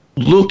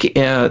look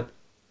at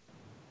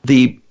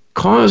the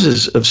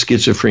causes of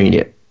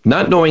schizophrenia,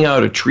 not knowing how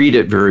to treat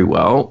it very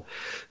well.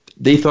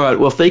 They thought,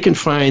 well, if they can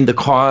find the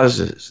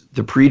causes,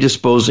 the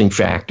predisposing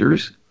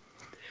factors,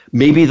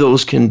 maybe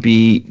those can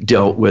be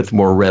dealt with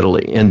more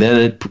readily, and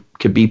then it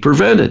can be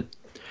prevented.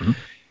 Mm-hmm.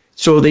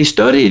 So they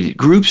studied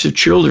groups of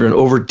children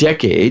over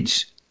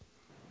decades,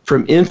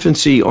 from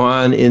infancy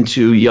on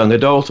into young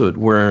adulthood,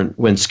 when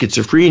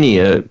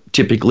schizophrenia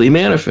typically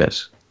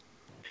manifests.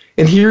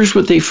 And here's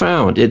what they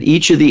found at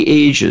each of the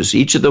ages,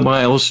 each of the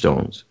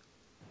milestones.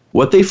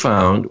 What they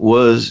found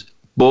was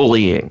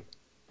bullying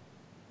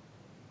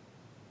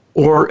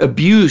or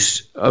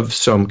abuse of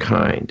some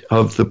kind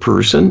of the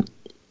person.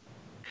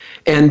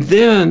 And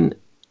then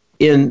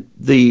in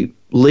the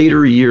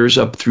later years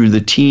up through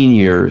the teen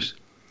years,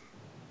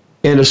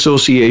 an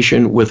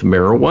association with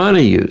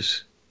marijuana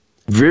use,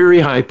 very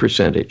high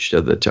percentage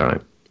of the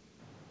time,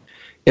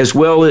 as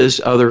well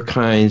as other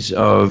kinds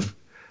of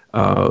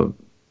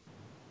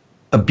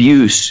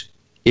abuse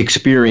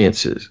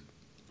experiences,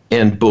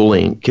 and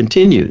bullying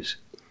continues.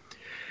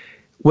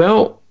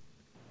 Well,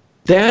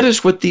 that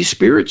is what these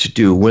spirits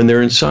do when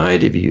they're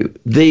inside of you.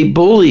 They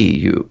bully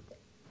you.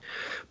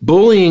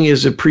 Bullying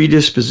is a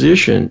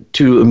predisposition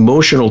to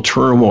emotional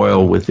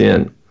turmoil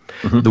within.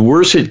 Mm-hmm. The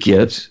worse it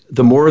gets,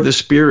 the more the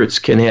spirits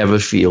can have a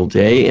field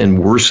day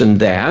and worsen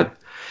that,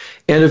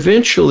 and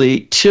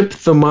eventually tip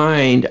the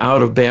mind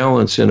out of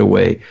balance in a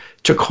way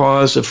to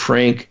cause a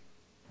frank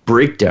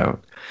breakdown.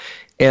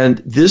 And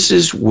this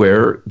is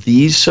where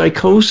these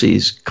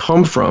psychoses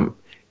come from.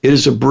 It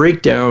is a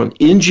breakdown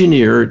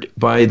engineered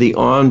by the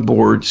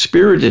onboard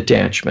spirit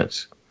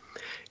attachments.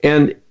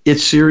 And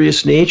its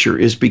serious nature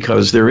is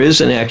because there is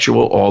an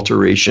actual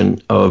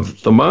alteration of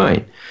the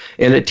mind.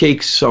 And it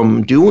takes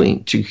some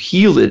doing to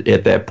heal it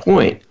at that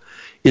point.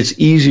 It's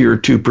easier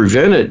to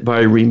prevent it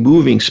by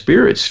removing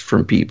spirits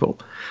from people.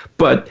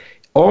 But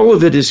all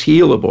of it is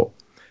healable,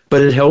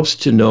 but it helps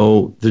to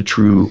know the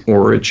true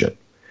origin.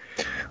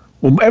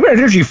 Well,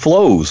 energy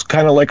flows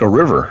kind of like a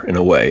river in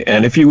a way.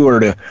 And if you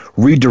were to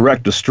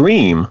redirect a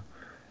stream,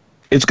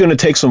 it's going to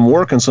take some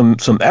work and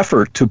some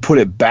effort to put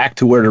it back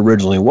to where it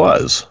originally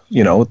was,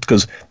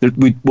 because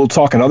we'll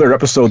talk in other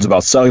episodes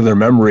about cellular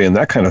memory and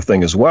that kind of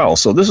thing as well.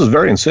 So this is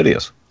very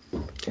insidious.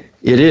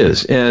 It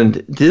is.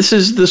 And this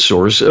is the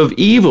source of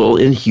evil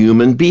in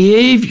human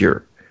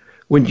behavior.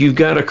 When you've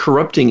got a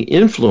corrupting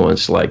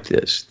influence like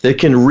this that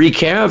can wreak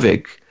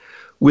havoc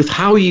with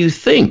how you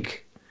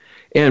think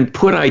and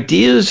put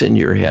ideas in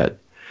your head,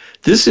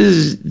 this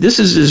is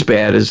as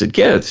bad as it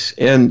gets.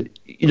 And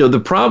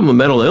the problem of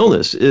mental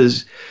illness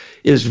is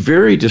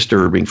very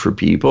disturbing for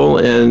people,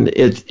 and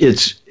it's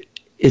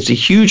a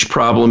huge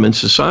problem in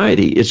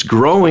society. It's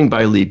growing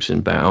by leaps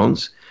and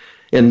bounds,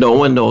 and no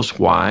one knows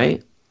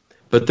why,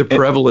 but the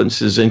prevalence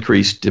has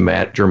increased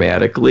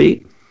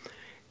dramatically,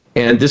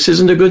 and this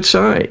isn't a good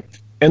sign.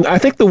 And I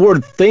think the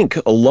word think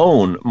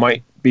alone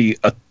might be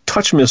a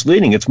touch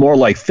misleading. It's more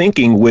like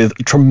thinking with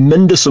a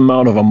tremendous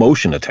amount of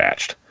emotion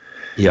attached.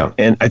 Yeah.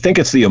 And I think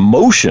it's the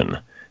emotion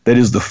that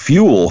is the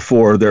fuel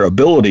for their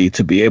ability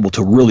to be able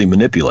to really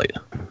manipulate.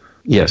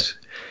 Yes.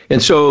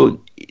 And so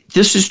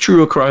this is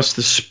true across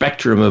the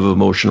spectrum of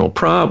emotional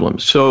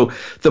problems. So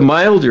the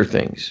milder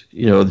things,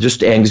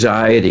 just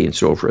anxiety and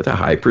so forth, a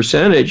high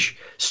percentage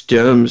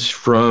stems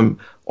from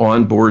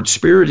onboard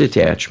spirit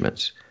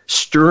attachments,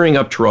 stirring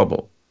up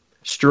trouble,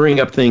 stirring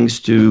up things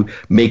to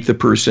make the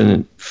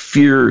person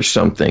fear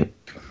something.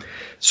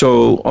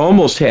 So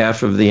almost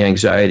half of the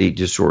anxiety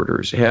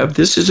disorders have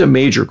this as a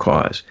major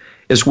cause,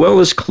 as well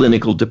as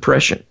clinical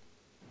depression,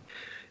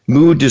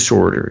 mood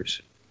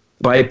disorders,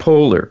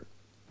 bipolar,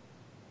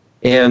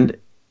 and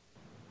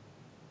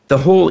the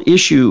whole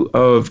issue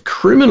of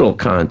criminal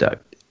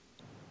conduct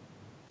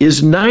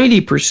is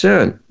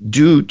 90%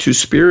 due to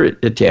spirit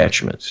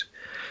attachments.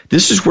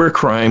 This is where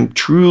crime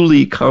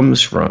truly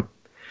comes from.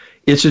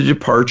 It's a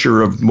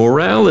departure of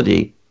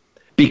morality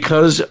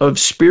because of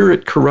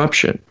spirit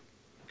corruption.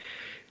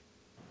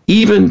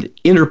 Even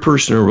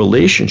interpersonal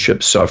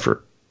relationships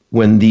suffer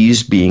when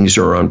these beings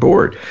are on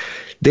board.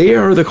 They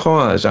are the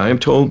cause, I am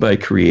told by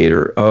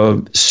Creator,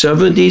 of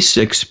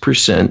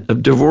 76%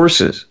 of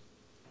divorces.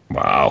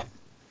 Wow.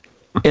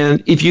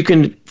 And if you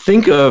can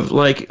think of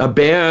like a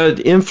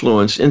bad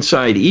influence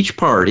inside each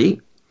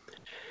party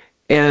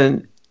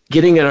and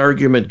getting an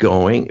argument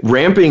going,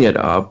 ramping it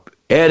up,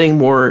 adding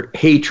more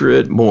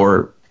hatred,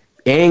 more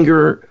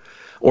anger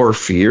or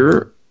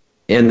fear,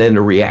 and then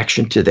a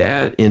reaction to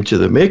that into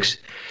the mix,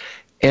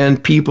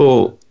 and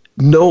people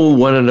know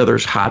one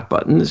another's hot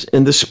buttons,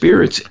 and the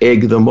spirits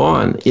egg them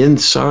on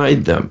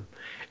inside them.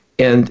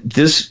 And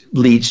this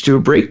leads to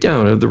a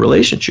breakdown of the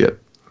relationship.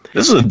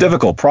 This is a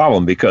difficult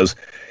problem because,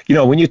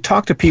 when you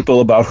talk to people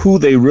about who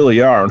they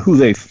really are and who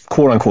they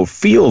quote unquote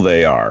feel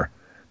they are,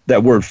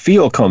 that word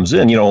feel comes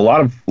in. A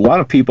lot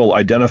of people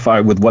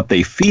identify with what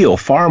they feel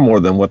far more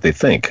than what they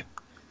think.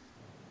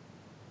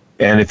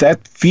 And if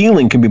that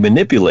feeling can be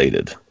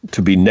manipulated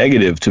to be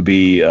negative, to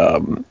be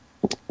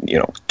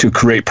to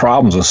create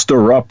problems and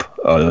stir up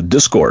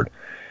discord,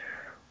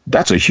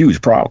 that's a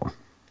huge problem.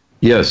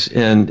 Yes,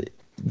 and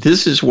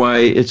this is why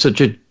it's such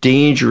a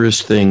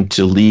dangerous thing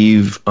to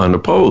leave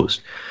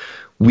unopposed.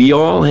 We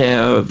all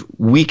have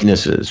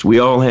weaknesses. We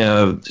all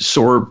have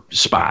sore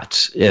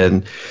spots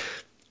and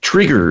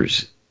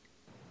triggers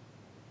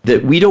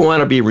that we don't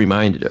want to be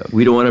reminded of.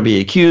 We don't want to be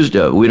accused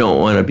of. We don't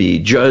want to be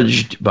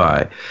judged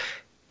by.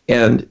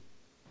 And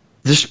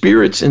the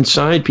spirits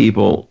inside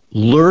people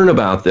learn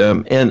about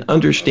them and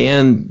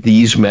understand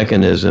these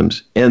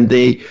mechanisms, and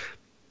they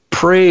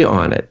prey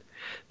on it.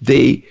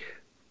 They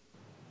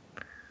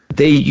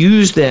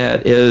use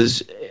that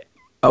as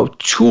a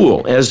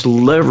tool, as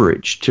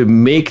leverage to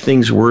make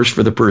things worse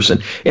for the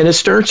person. And it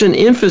starts in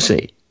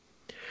infancy.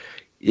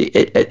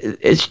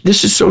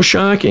 This is so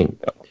shocking.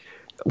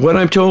 What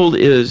I'm told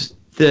is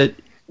that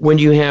when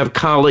you have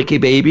colicky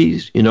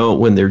babies,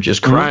 when they're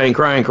just crying,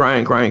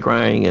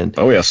 and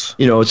oh yes,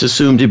 it's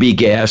assumed to be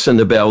gas in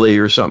the belly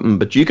or something,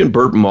 but you can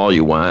burp them all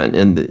you want,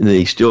 and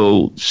they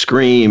still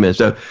scream and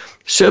stuff.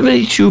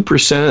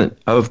 72%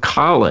 of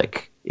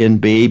colic in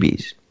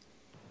babies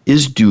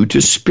is due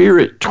to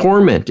spirit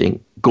tormenting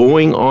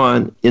going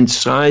on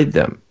inside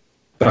them.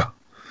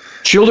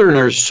 Children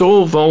are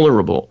so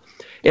vulnerable,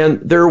 and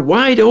they're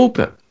wide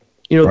open.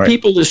 Right.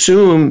 People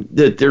assume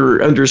that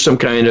they're under some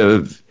kind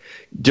of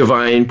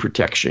divine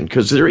protection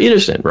because they're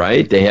innocent,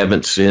 right? They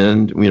haven't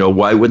sinned.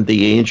 Why wouldn't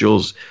the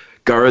angels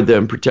guard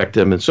them, protect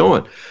them, and so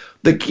on?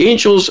 The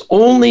angels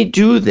only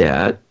do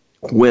that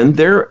when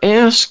they're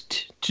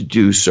asked to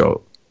do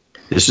so.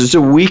 This is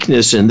a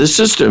weakness in the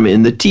system,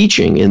 in the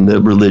teaching, in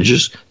the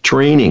religious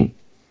training.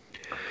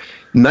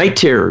 Night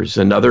terrors,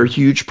 another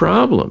huge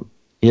problem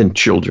in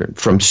children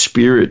from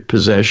spirit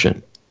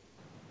possession,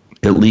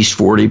 at least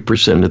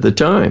 40% of the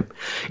time.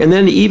 And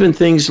then even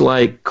things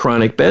like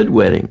chronic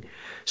bedwetting,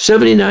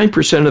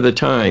 79% of the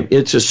time,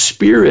 it's a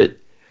spirit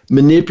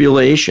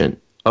manipulation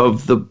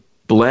of the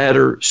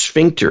bladder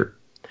sphincter.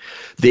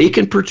 They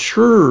can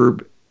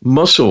perturb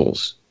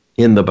muscles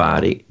in the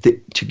body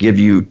to give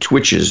you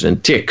twitches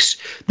and tics.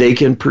 They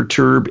can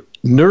perturb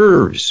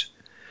nerves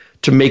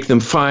to make them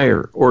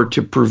fire or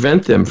to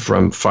prevent them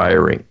from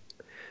firing.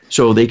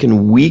 So they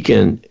can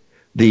weaken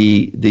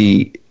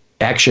the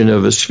action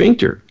of a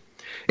sphincter.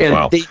 And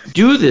wow. They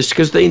do this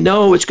because they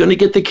know it's going to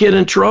get the kid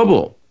in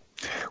trouble.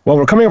 Well,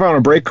 we're coming up on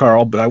a break,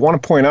 Carl, but I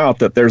want to point out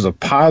that there's a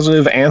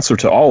positive answer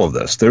to all of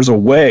this. There's a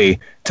way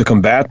to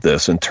combat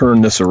this and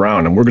turn this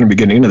around, and we're going to be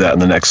getting into that in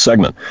the next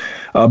segment.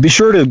 Be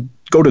sure to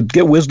go to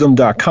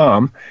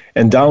getwisdom.com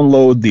and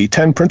download the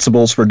 10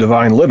 Principles for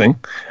Divine Living.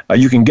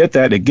 You can get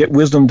that at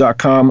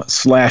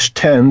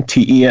getwisdom.com/10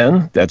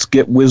 TEN. That's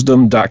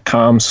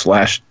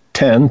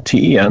getwisdom.com/10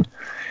 TEN.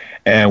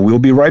 And we'll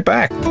be right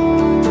back.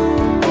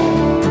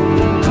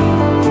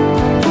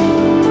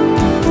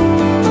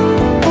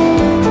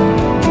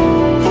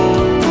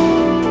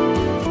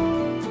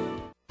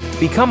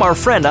 Become our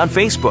friend on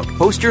Facebook.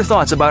 Post your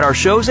thoughts about our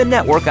shows and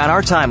network on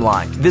our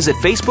timeline. Visit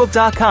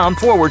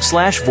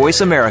facebook.com/Voice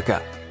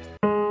America.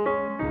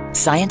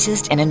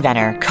 Scientist and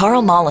inventor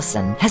Carl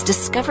Mollison has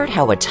discovered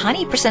how a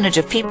tiny percentage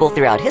of people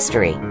throughout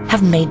history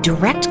have made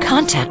direct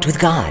contact with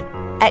God.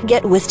 At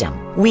Get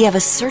Wisdom, we have a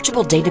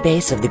searchable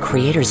database of the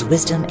Creator's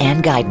wisdom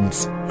and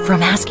guidance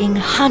from asking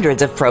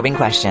hundreds of probing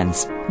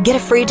questions. Get a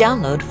free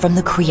download from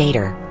the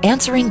Creator,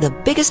 answering the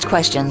biggest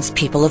questions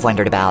people have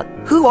wondered about.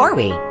 Who are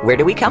we? Where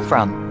do we come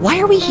from? Why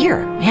are we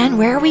here? And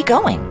where are we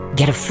going?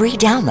 Get a free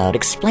download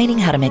explaining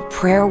how to make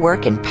prayer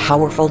work in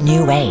powerful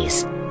new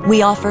ways.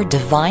 We offer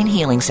divine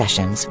healing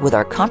sessions with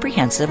our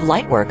comprehensive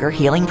Lightworker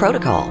healing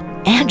protocol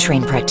and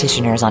train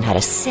practitioners on how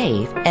to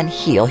save and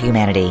heal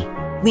humanity.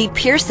 We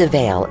pierce the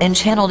veil in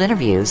channeled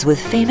interviews with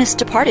famous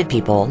departed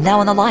people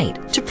now in the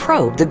light to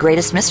probe the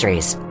greatest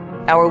mysteries.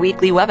 Our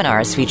weekly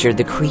webinars feature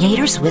the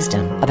Creator's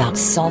wisdom about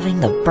solving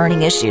the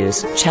burning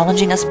issues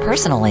challenging us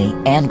personally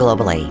and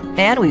globally.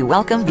 And we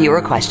welcome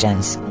viewer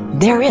questions.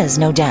 There is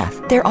no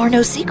death. There are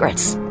no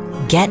secrets.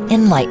 Get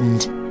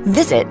enlightened.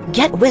 Visit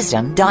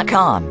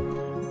getwisdom.com.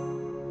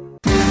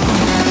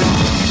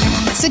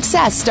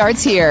 Success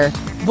starts here.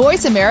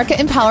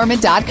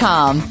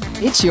 VoiceAmericaEmpowerment.com.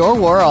 It's your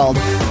world.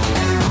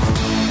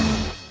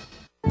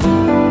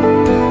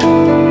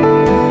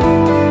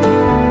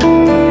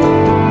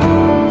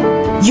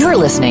 You're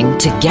listening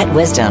to Get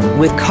Wisdom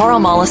with Carl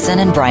Mollison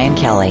and Brian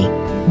Kelly.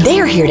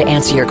 They are here to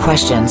answer your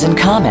questions and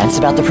comments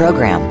about the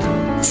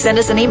program. Send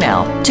us an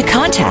email to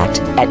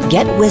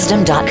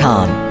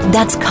contact@getwisdom.com.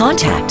 That's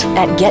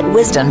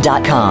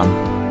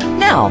contact@getwisdom.com.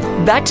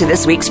 Now, back to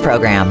this week's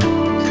program.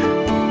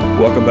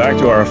 Welcome back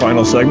to our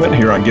final segment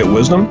here on Get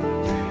Wisdom.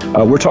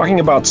 We're talking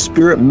about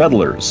spirit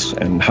meddlers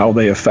and how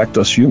they affect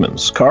us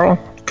humans. Carl,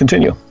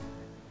 continue.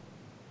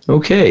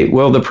 Okay,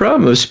 well, the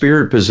problem of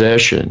spirit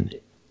possession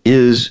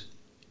is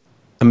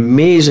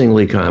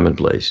amazingly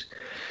commonplace.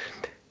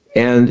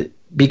 And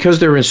because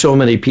they're in so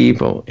many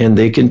people and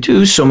they can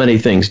do so many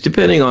things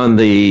depending on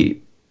the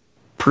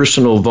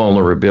personal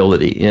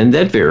vulnerability, and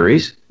that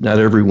varies. Not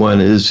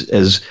everyone is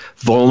as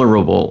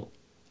vulnerable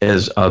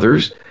as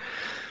others.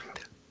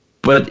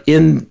 But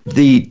in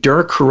the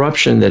dark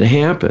corruption that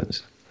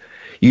happens,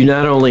 you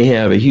not only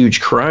have a huge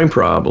crime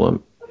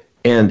problem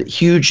and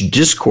huge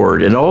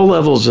discord in all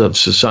levels of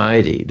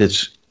society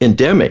that's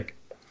endemic.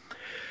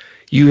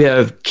 You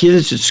have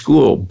kids at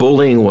school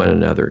bullying one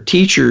another,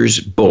 teachers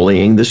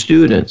bullying the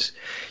students.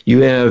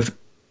 You have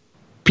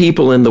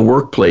people in the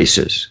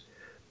workplaces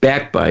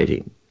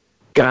backbiting,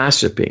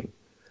 gossiping,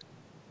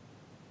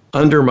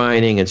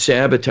 undermining and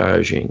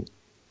sabotaging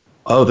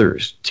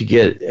others to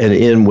get an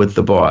in with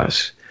the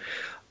boss.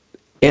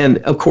 And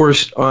of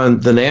course,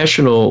 on the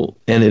national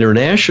and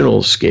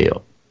international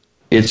scale,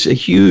 it's a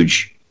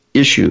huge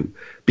issue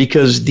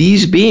because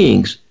these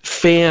beings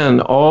fan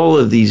all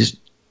of these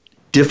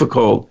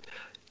difficult,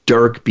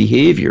 dark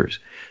behaviors.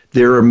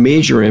 They're a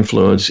major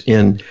influence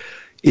in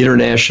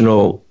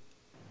international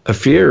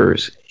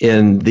affairs,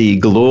 in the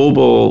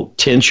global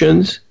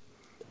tensions,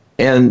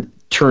 and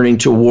turning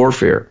to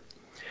warfare.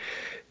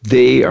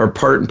 They are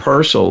part and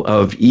parcel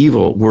of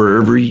evil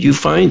wherever you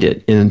find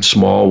it, in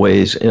small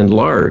ways and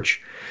large.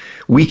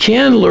 We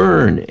can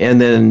learn and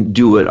then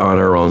do it on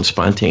our own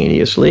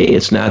spontaneously.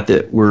 It's not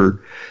that we're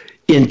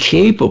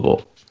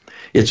incapable.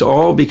 It's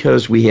all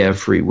because we have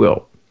free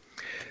will.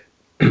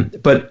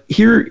 But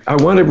here, I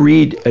want to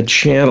read a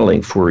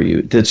channeling for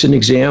you that's an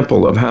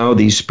example of how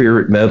these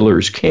spirit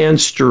meddlers can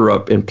stir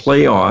up and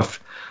play off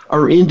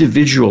our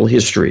individual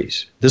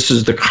histories. This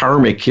is the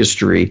karmic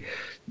history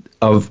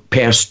of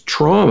past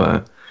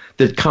trauma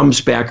that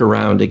comes back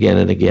around again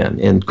and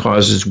again and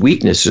causes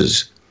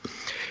weaknesses.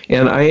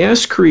 And I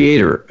asked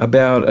Creator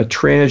about a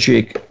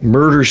tragic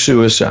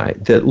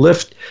murder-suicide that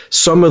left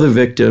some of the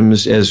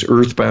victims as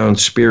earthbound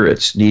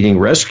spirits needing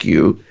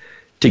rescue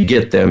to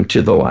get them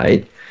to the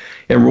light.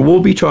 And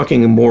we'll be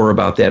talking more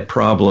about that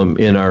problem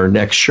in our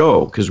next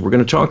show, because we're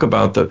going to talk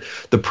about the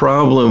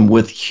problem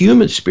with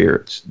human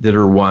spirits that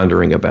are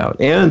wandering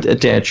about and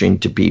attaching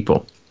to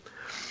people.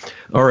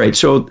 All right,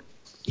 so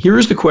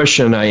here's the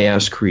question I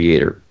asked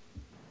Creator.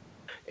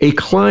 A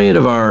client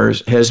of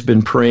ours has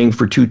been praying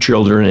for two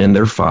children and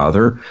their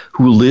father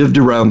who lived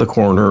around the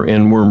corner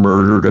and were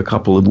murdered a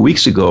couple of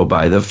weeks ago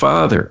by the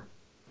father.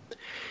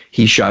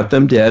 He shot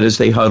them dead as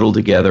they huddled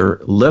together,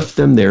 left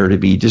them there to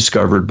be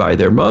discovered by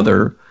their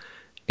mother,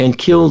 and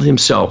killed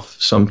himself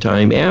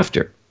sometime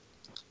after.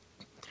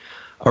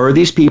 Are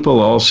these people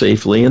all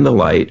safely in the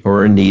light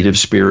or in need of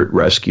spirit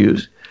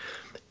rescues?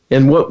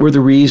 And what were the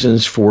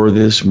reasons for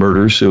this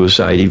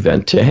murder-suicide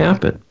event to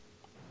happen?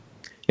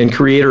 And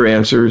Creator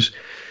answers,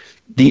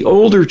 the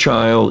older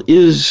child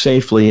is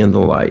safely in the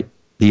light.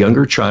 The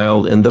younger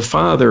child and the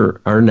father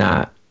are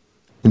not,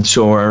 and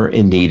so are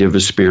in need of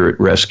a spirit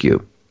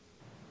rescue.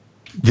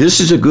 This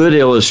is a good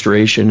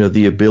illustration of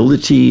the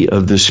ability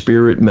of the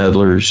spirit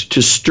meddlers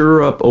to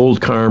stir up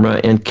old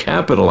karma and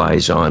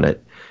capitalize on it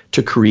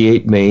to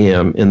create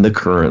mayhem in the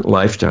current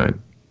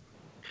lifetime.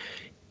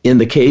 In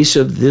the case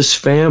of this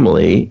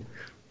family,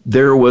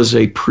 there was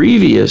a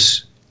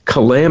previous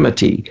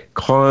calamity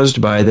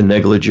caused by the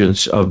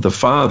negligence of the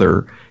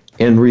father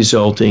and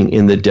resulting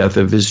in the death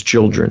of his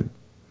children.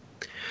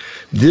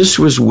 This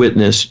was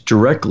witnessed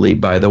directly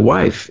by the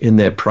wife in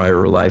that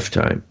prior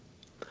lifetime.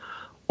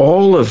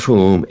 all of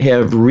whom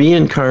have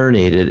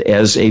reincarnated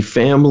as a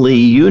family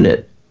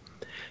unit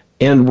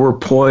and were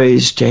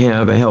poised to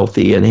have a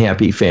healthy and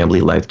happy family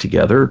life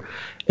together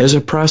as a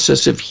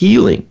process of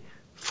healing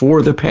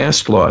for the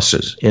past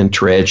losses and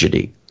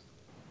tragedy.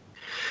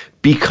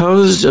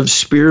 Because of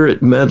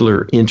spirit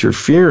meddler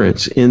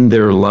interference in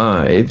their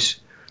lives,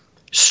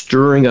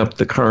 stirring up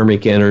the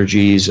karmic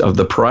energies of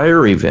the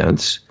prior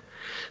events,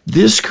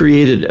 this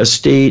created a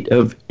state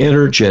of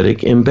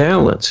energetic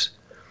imbalance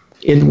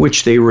in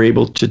which they were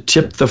able to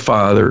tip the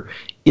father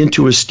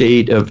into a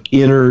state of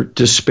inner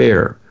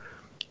despair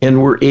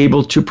and were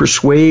able to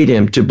persuade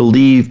him to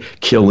believe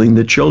killing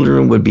the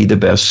children would be the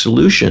best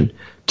solution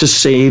to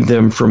save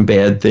them from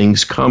bad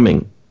things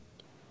coming.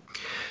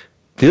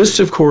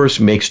 This, of course,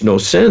 makes no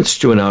sense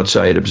to an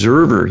outside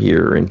observer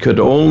here and could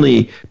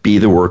only be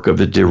the work of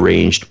a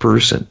deranged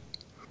person.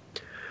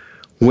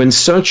 When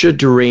such a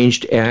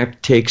deranged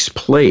act takes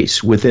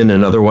place within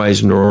an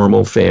otherwise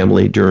normal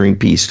family during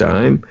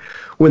peacetime,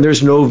 when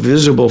there's no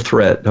visible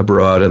threat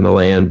abroad in the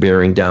land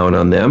bearing down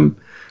on them,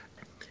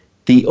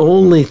 the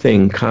only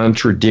thing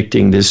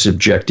contradicting this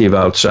subjective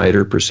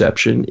outsider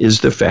perception is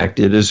the fact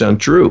it is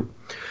untrue.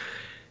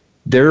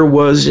 There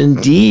was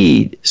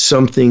indeed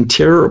something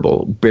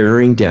terrible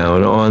bearing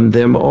down on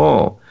them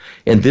all.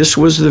 And this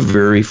was the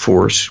very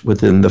force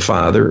within the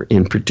father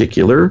in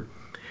particular,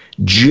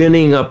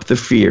 ginning up the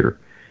fear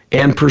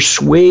and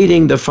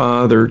persuading the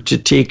father to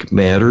take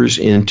matters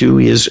into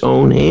his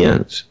own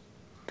hands.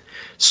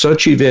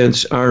 Such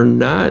events are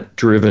not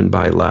driven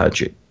by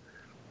logic,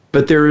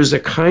 but there is a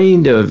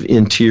kind of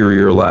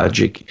interior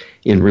logic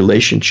in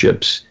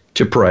relationships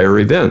to prior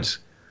events,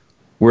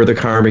 where the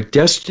karmic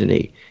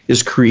destiny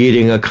is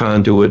creating a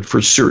conduit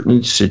for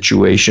certain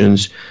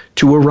situations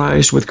to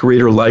arise with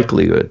greater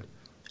likelihood,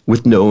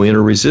 with no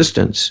inner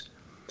resistance,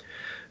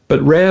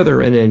 but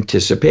rather an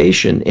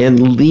anticipation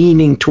and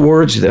leaning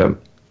towards them.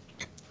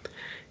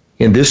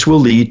 And this will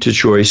lead to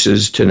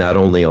choices to not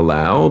only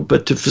allow,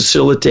 but to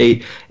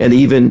facilitate an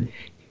even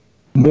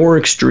more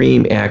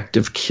extreme act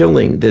of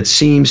killing that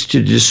seems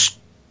to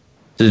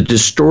the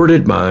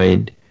distorted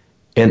mind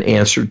an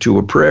answer to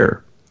a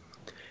prayer,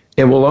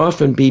 and will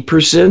often be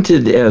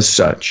presented as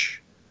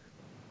such,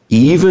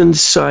 even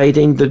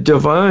citing the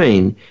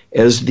divine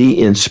as the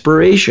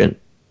inspiration.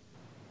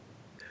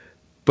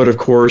 But of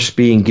course,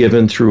 being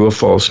given through a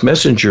false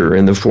messenger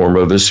in the form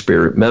of a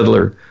spirit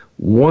meddler,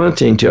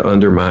 wanting to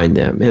undermine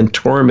them and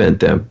torment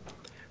them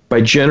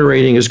by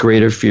generating as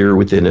great a fear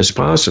within as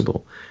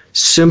possible,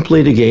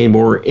 simply to gain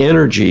more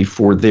energy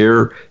for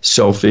their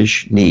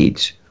selfish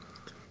needs.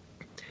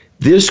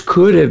 This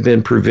could have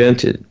been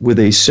prevented with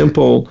a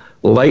simple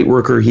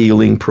lightworker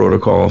healing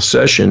protocol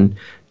session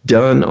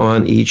done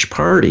on each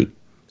party,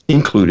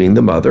 including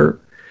the mother,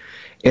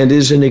 and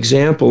is an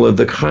example of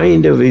the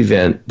kind of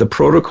event the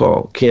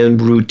protocol can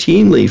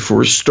routinely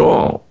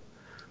forestall,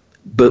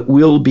 but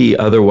will be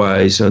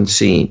otherwise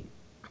unseen.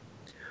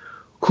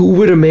 Who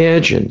would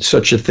imagine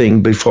such a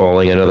thing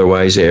befalling an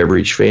otherwise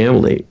average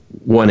family,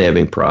 one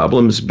having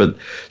problems, but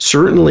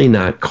certainly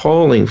not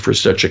calling for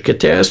such a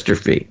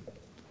catastrophe?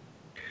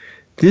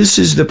 This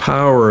is the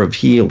power of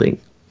healing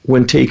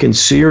when taken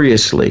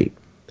seriously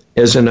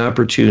as an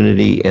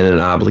opportunity and an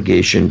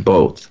obligation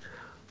both,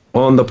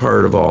 on the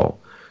part of all,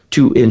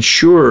 to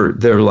ensure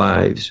their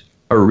lives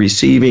are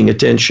receiving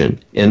attention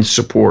and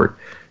support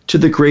to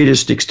the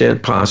greatest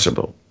extent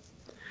possible.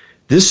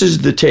 This is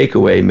the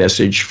takeaway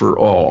message for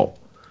all.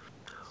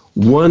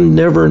 One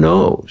never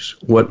knows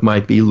what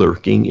might be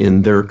lurking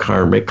in their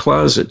karmic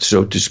closet,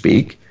 so to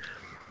speak,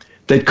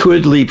 that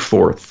could leap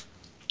forth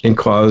and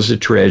cause a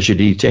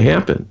tragedy to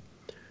happen,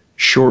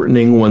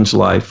 shortening one's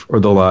life or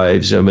the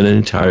lives of an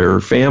entire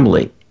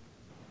family.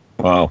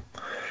 Wow.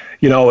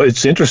 You know,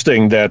 it's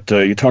interesting that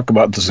you talk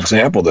about this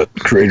example that the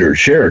creator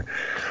shared,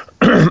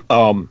 that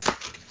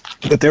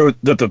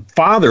the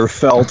father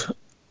felt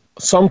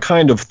some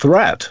kind of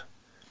threat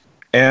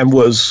and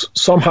was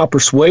somehow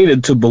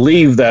persuaded to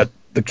believe that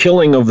the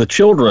killing of the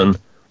children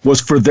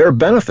was for their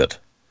benefit,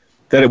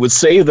 that it would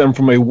save them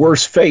from a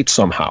worse fate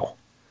somehow.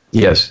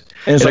 Yes.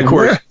 And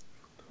it's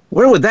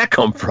where would that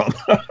come from?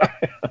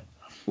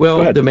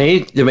 Well, the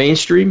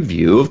mainstream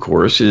view, of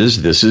course,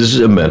 is this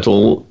is a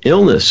mental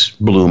illness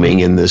blooming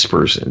in this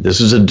person. This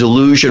is a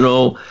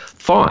delusional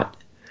thought.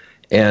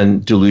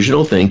 And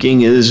delusional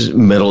thinking is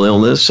mental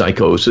illness,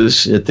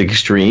 psychosis at the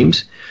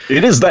extremes.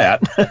 It is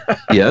that.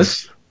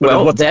 Yes.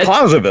 Well, what's the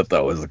cause of it,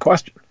 though, is the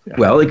question. Yeah.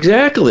 Well,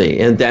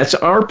 exactly. And that's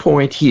our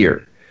point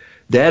here.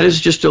 That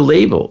is just a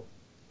label,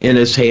 and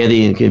it's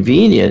handy and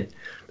convenient,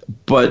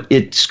 but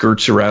it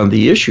skirts around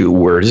the issue.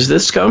 Where does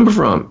this come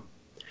from?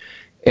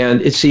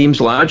 And it seems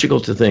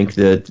logical to think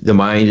that the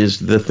mind is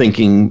the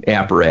thinking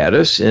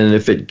apparatus, and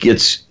if it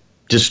gets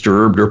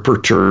disturbed or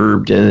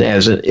perturbed and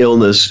has an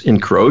illness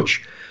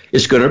encroach,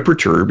 it's going to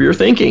perturb your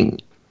thinking.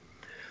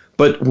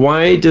 But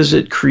why does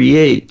it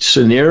create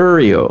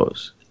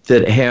scenarios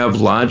that have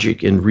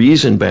logic and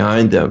reason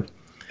behind them?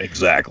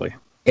 Exactly.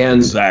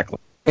 And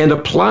a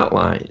plot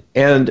line,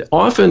 and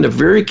often a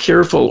very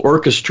careful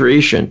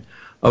orchestration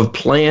of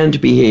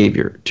planned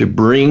behavior to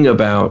bring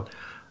about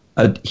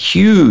a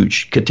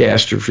huge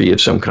catastrophe of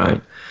some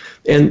kind.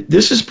 And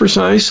this is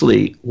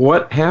precisely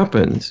what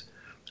happens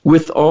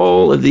with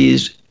all of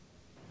these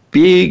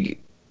big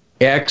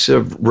acts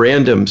of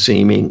random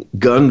seeming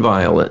gun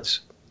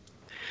violence.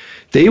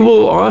 They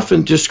will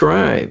often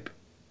describe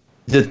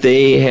that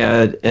they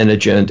had an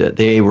agenda,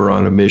 they were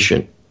on a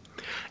mission.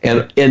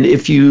 And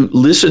if you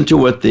listen to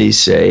what they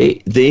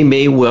say, they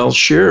may well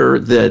share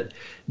that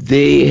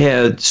they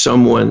had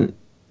someone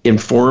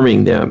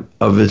informing them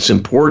of its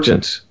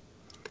importance,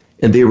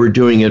 and they were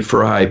doing it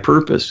for a high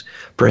purpose,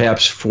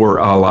 perhaps for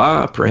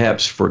Allah,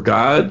 perhaps for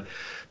God,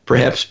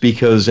 perhaps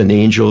because an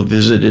angel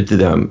visited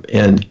them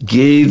and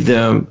gave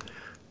them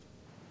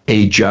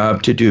a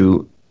job to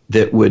do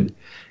that would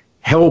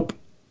help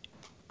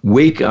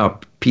wake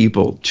up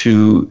people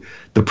to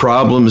the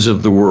problems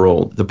of the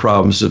world, the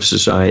problems of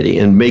society,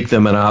 and make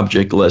them an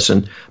object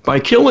lesson by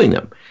killing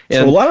them.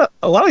 And so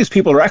a lot of these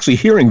people are actually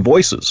hearing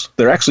voices.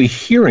 They're actually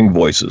hearing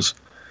voices,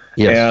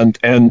 yes.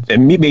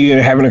 and maybe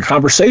having a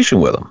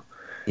conversation with them.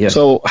 Yes.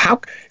 So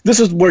this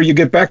is where you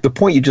get back to the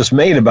point you just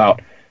made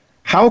about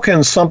how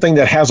can something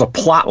that has a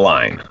plot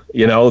line,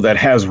 that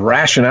has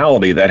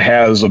rationality, that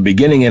has a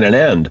beginning and an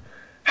end,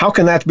 how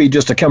can that be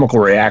just a chemical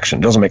reaction?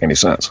 It doesn't make any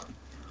sense.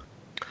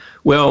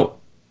 Well,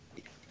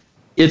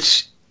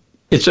 it's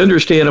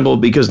understandable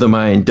because the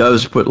mind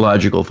does put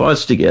logical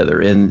thoughts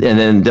together and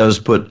then does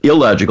put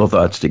illogical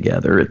thoughts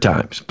together at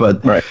times.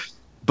 But right.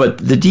 But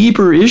the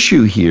deeper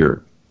issue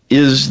here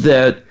is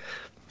that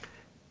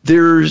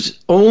there's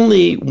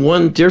only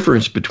one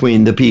difference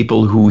between the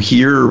people who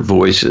hear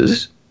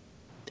voices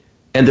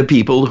and the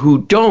people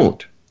who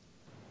don't,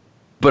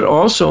 but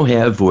also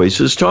have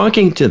voices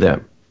talking to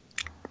them.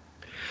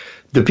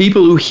 The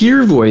people who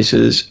hear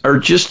voices are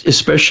just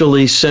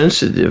especially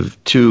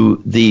sensitive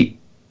to the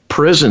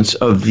presence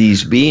of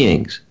these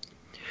beings,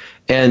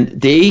 and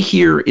they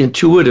hear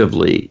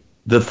intuitively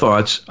the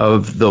thoughts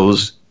of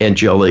those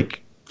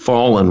angelic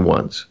fallen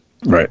ones.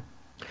 Right.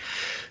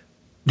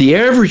 The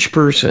average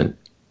person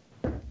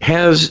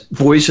has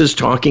voices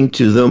talking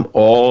to them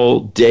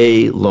all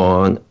day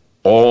long,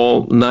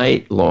 all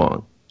night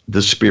long,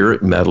 the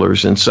spirit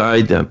meddlers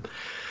inside them.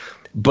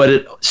 But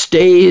it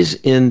stays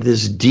in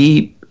this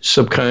deep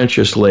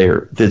subconscious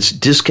layer that's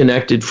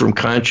disconnected from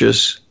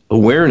conscious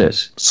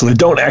awareness. So they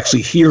don't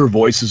actually hear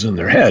voices in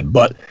their head,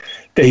 but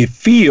they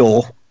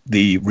feel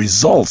the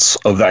results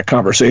of that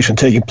conversation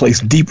taking place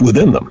deep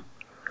within them.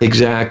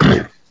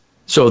 Exactly.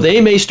 So they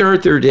may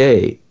start their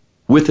day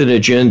with an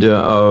agenda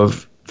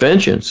of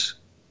vengeance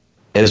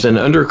as an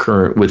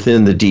undercurrent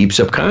within the deep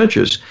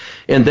subconscious,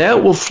 and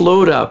that will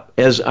float up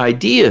as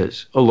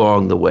ideas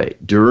along the way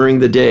during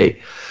the day,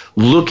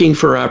 looking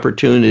for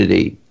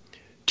opportunity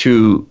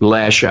to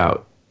lash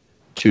out,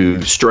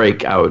 to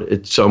strike out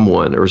at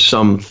someone or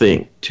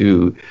something,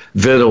 to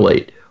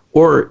ventilate,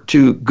 or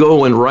to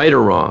go and right a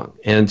wrong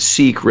and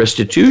seek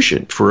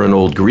restitution for an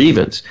old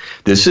grievance.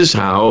 This is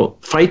how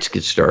fights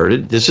get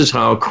started. This is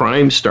how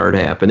crimes start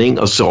happening,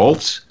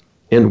 assaults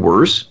and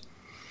worse.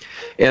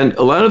 And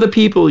a lot of the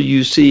people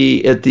you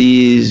see at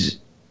these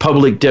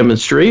public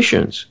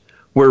demonstrations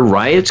where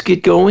riots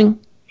get going,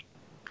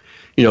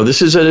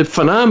 this is a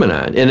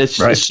phenomenon, and it's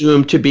right.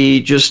 assumed to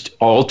be just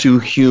all too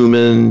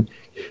human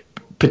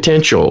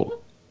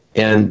potential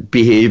and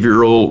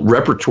behavioral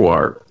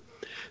repertoire,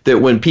 that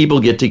when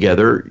people get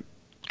together,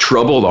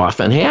 trouble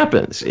often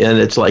happens. And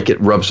it's like it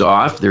rubs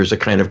off. There's a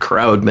kind of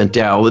crowd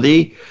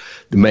mentality,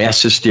 the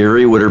mass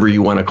hysteria, whatever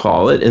you want to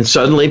call it. And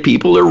suddenly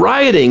people are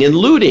rioting and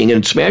looting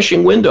and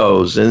smashing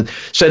windows and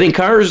setting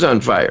cars on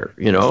fire,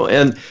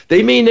 and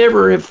they may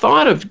never have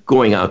thought of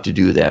going out to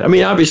do that. I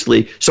mean,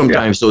 obviously,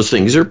 sometimes those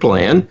things are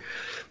planned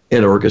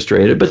and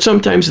orchestrated, but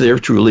sometimes they're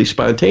truly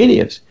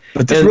spontaneous.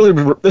 But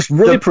this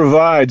really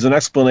provides an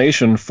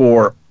explanation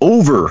for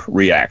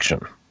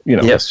overreaction.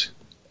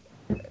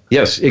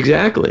 Yes,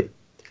 exactly.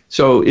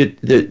 So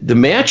the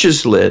match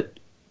is lit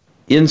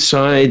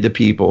inside the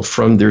people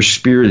from their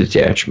spirit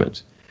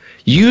attachments,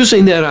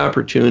 using that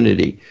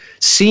opportunity,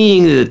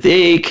 seeing that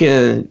they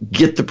can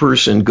get the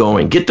person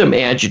going, get them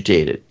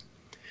agitated,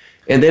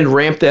 and then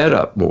ramp that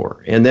up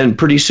more. And then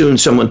pretty soon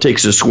someone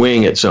takes a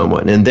swing at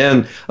someone, and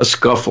then a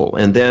scuffle,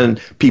 and then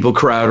people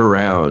crowd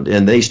around,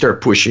 and they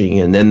start pushing,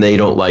 and then they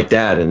don't like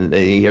that, and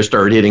they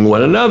start hitting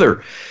one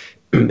another,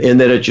 and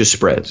then it just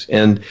spreads.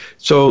 And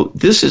so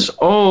this is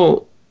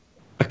all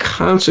a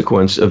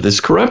consequence of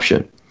this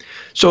corruption.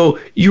 So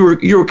you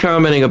were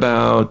commenting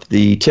about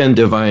the 10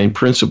 divine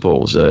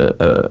principles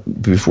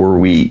before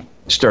we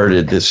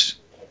started this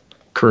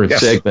current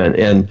segment,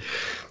 and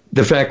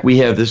the fact we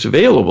have this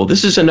available.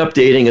 This is an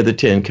updating of the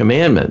 10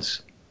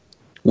 Commandments.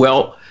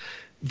 Well,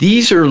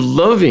 these are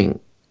loving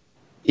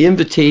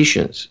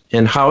invitations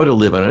in how to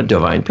live on a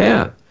divine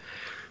path.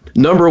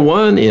 Number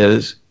one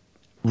is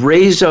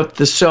raise up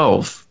the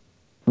self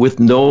with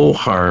no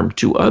harm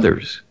to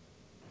others.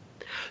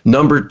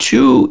 Number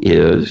two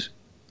is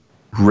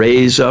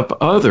raise up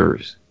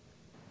others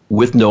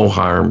with no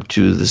harm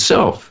to the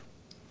self.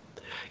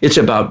 It's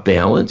about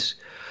balance.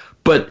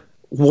 But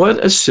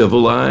what a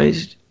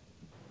civilized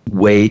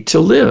way to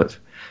live.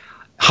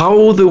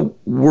 How the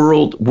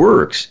world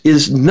works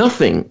is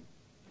nothing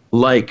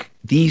like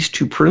these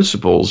two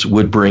principles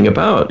would bring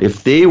about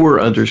if they were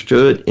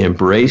understood,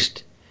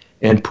 embraced,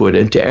 and put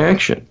into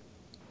action.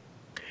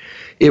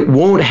 It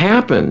won't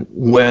happen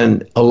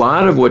when a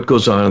lot of what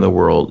goes on in the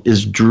world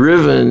is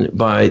driven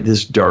by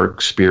this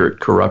dark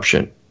spirit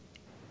corruption.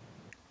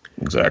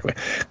 Exactly.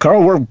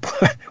 Carl,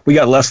 we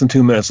got less than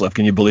 2 minutes left.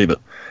 Can you believe it?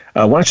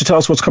 Why don't you tell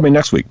us what's coming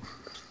next week?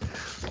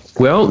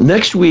 Well,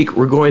 next week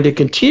we're going to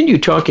continue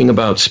talking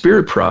about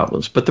spirit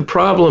problems, but the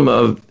problem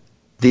of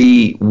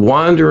the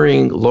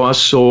wandering,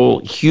 lost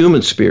soul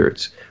human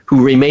spirits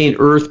who remain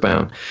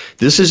earthbound.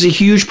 This is a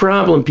huge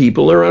problem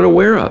people are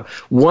unaware of.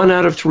 1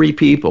 out of 3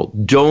 people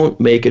don't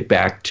make it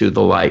back to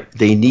the light.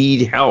 They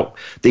need help.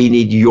 They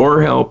need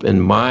your help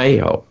and my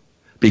help,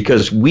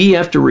 because we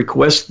have to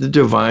request the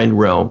divine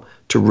realm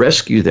to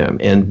rescue them,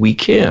 and we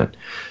can.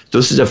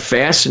 This is a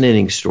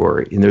fascinating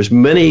story, and there's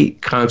many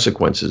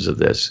consequences of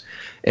this.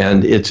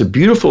 And it's a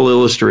beautiful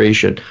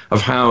illustration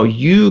of how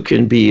you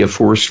can be a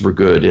force for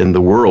good in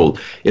the world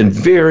in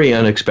very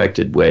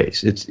unexpected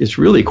ways. It's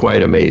really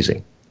quite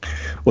amazing.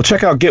 Well,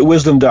 check out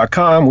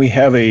getwisdom.com. We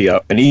have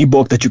an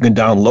ebook that you can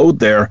download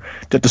there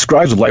that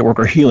describes the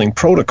Lightworker Healing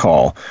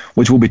Protocol,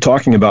 which we'll be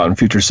talking about in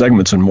future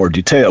segments in more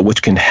detail,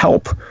 which can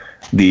help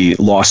the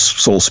lost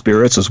soul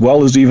spirits as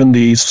well as even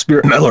the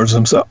spirit meddlers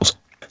themselves.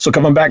 So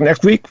come on back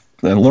next week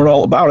and learn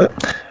all about it.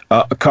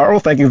 Carl,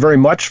 thank you very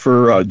much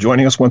for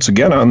joining us once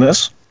again on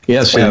this.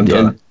 Yes,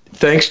 and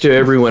thanks to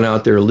everyone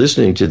out there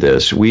listening to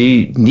this.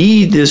 We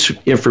need this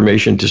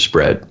information to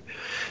spread.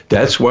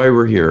 That's why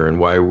we're here and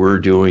why we're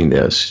doing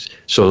this,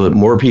 so that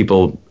more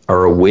people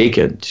are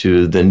awakened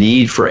to the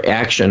need for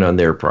action on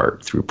their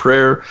part through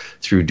prayer,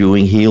 through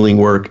doing healing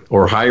work,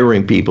 or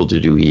hiring people to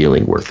do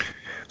healing work.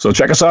 So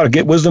check us out at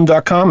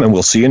getwisdom.com, and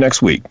we'll see you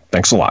next week.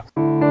 Thanks a lot.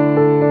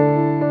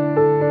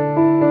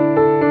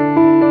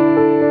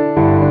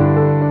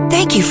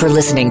 Thank you for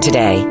listening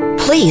today.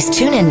 Please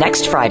tune in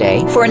next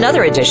Friday for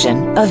another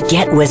edition of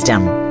Get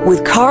Wisdom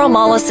with Carl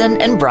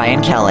Mollison and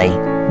Brian Kelly.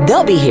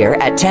 They'll be here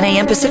at 10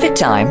 a.m. Pacific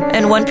Time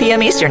and 1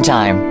 p.m. Eastern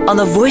Time on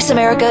the Voice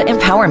America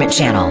Empowerment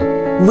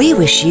Channel. We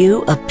wish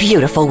you a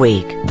beautiful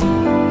week.